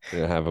tradition,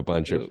 have a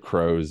bunch of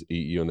crows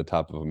eat you on the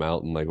top of a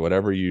mountain, like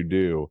whatever you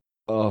do,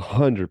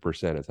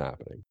 100% is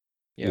happening.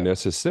 Yeah.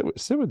 So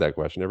sit with that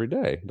question every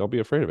day. Don't be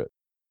afraid of it.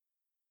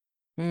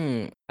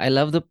 I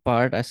love the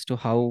part as to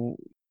how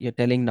you're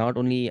telling not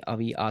only are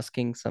we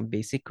asking some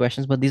basic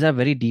questions, but these are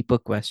very deeper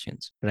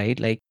questions, right?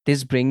 Like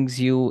this brings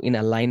you in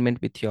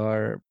alignment with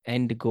your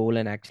end goal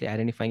and actually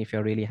identifying if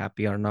you're really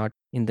happy or not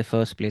in the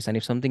first place. And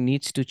if something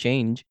needs to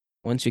change,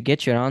 once you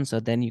get your answer,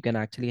 then you can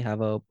actually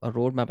have a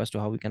roadmap as to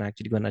how we can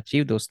actually go and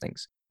achieve those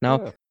things.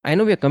 Now, Yeah. I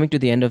know we are coming to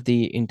the end of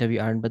the interview,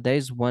 Aaron, but there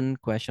is one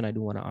question I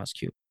do want to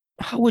ask you.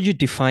 How would you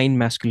define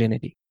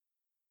masculinity?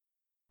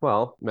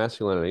 Well,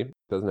 masculinity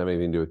doesn't have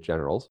anything to do with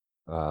generals.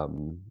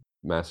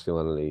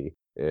 Masculinity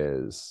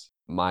is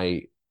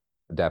my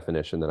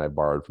definition that I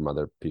borrowed from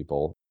other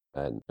people,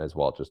 and as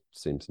well, it just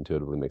seems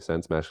intuitively makes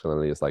sense.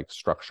 Masculinity is like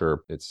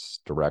structure, it's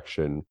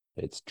direction,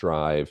 it's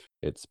drive,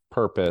 it's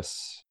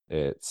purpose,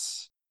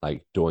 it's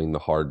like doing the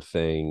hard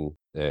thing,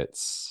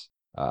 it's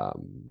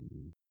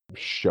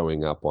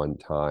showing up on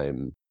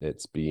time,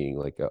 it's being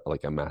like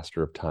a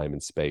master of time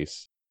and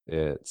space,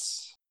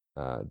 it's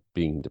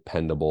being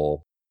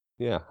dependable.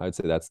 Yeah, I'd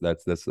say that's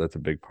a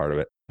big part of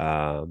it.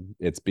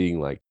 It's being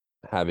like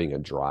having a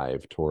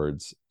drive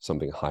towards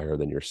something higher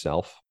than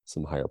yourself,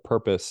 some higher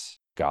purpose,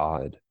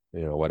 God,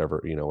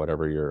 whatever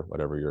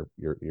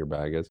your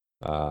bag is.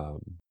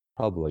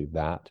 Probably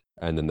that.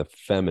 And then the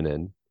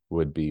feminine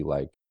would be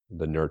like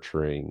the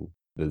nurturing,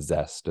 the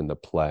zest and the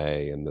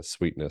play and the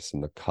sweetness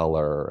and the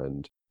color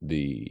and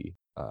the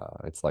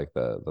it's like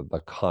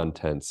the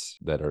contents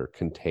that are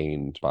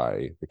contained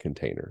by the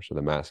container. So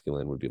the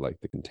masculine would be like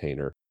the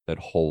container that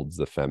holds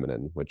the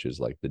feminine, which is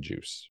like the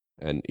juice.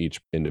 And each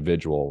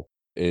individual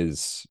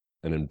is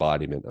an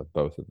embodiment of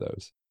both of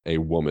those. A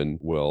woman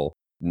will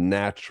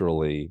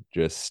naturally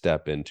just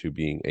step into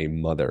being a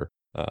mother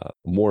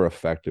more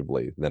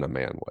effectively than a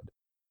man would.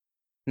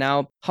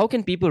 Now, how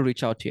can people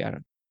reach out to you,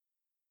 Aaron?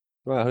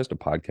 Well, I host a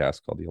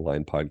podcast called the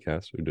Align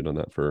Podcast. We've been on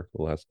that for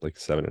the last like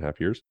 7.5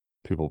 years.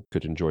 People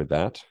could enjoy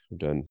that.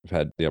 I've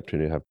had the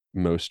opportunity to have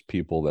most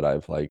people that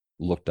I've like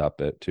looked up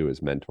to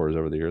as mentors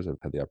over the years. I've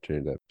had the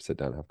opportunity to sit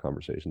down and have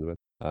conversations with.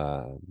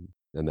 And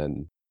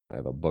then I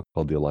have a book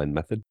called The Align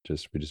Method. We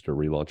just did a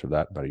relaunch of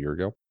that about a year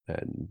ago.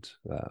 And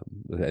I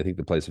think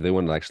the place, if they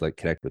want to actually like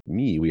connect with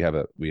me, we have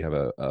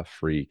a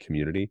free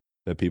community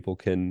that people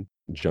can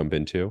jump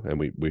into, and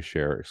we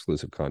share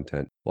exclusive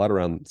content, a lot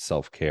around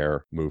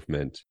self-care,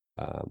 movement,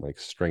 like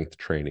strength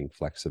training,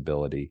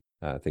 flexibility,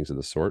 things of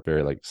the sort.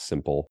 Very like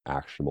simple,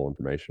 actionable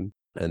information.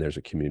 And there's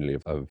a community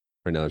of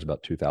right now there's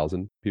about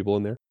 2,000 people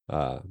in there.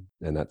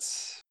 And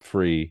that's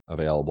free,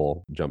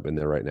 available. Jump in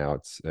there right now.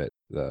 It's at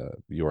the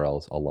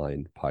URLs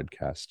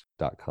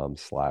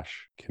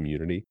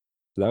alignpodcast.com/community.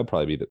 So that would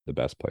probably be the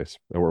best place.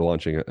 And we're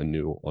launching a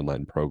new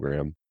online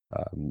program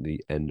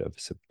the end of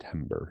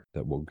September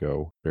that will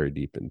go very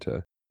deep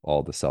into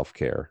all the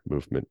self-care,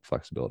 movement,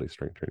 flexibility,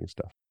 strength training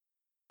stuff.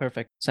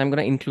 Perfect. So I'm going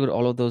to include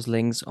all of those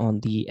links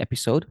on the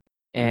episode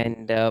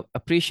and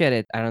appreciate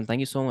it. Aaron, thank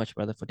you so much,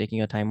 brother, for taking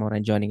your time out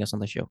and joining us on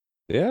the show.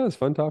 Yeah, it's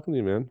fun talking to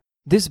you, man.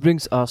 This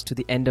brings us to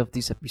the end of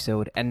this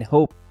episode and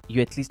hope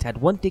you at least had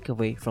one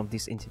takeaway from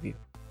this interview.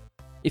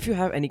 If you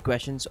have any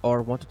questions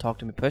or want to talk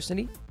to me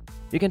personally,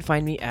 you can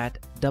find me at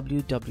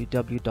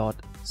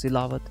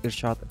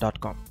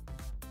www.silawatirshad.com.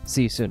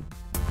 See you soon.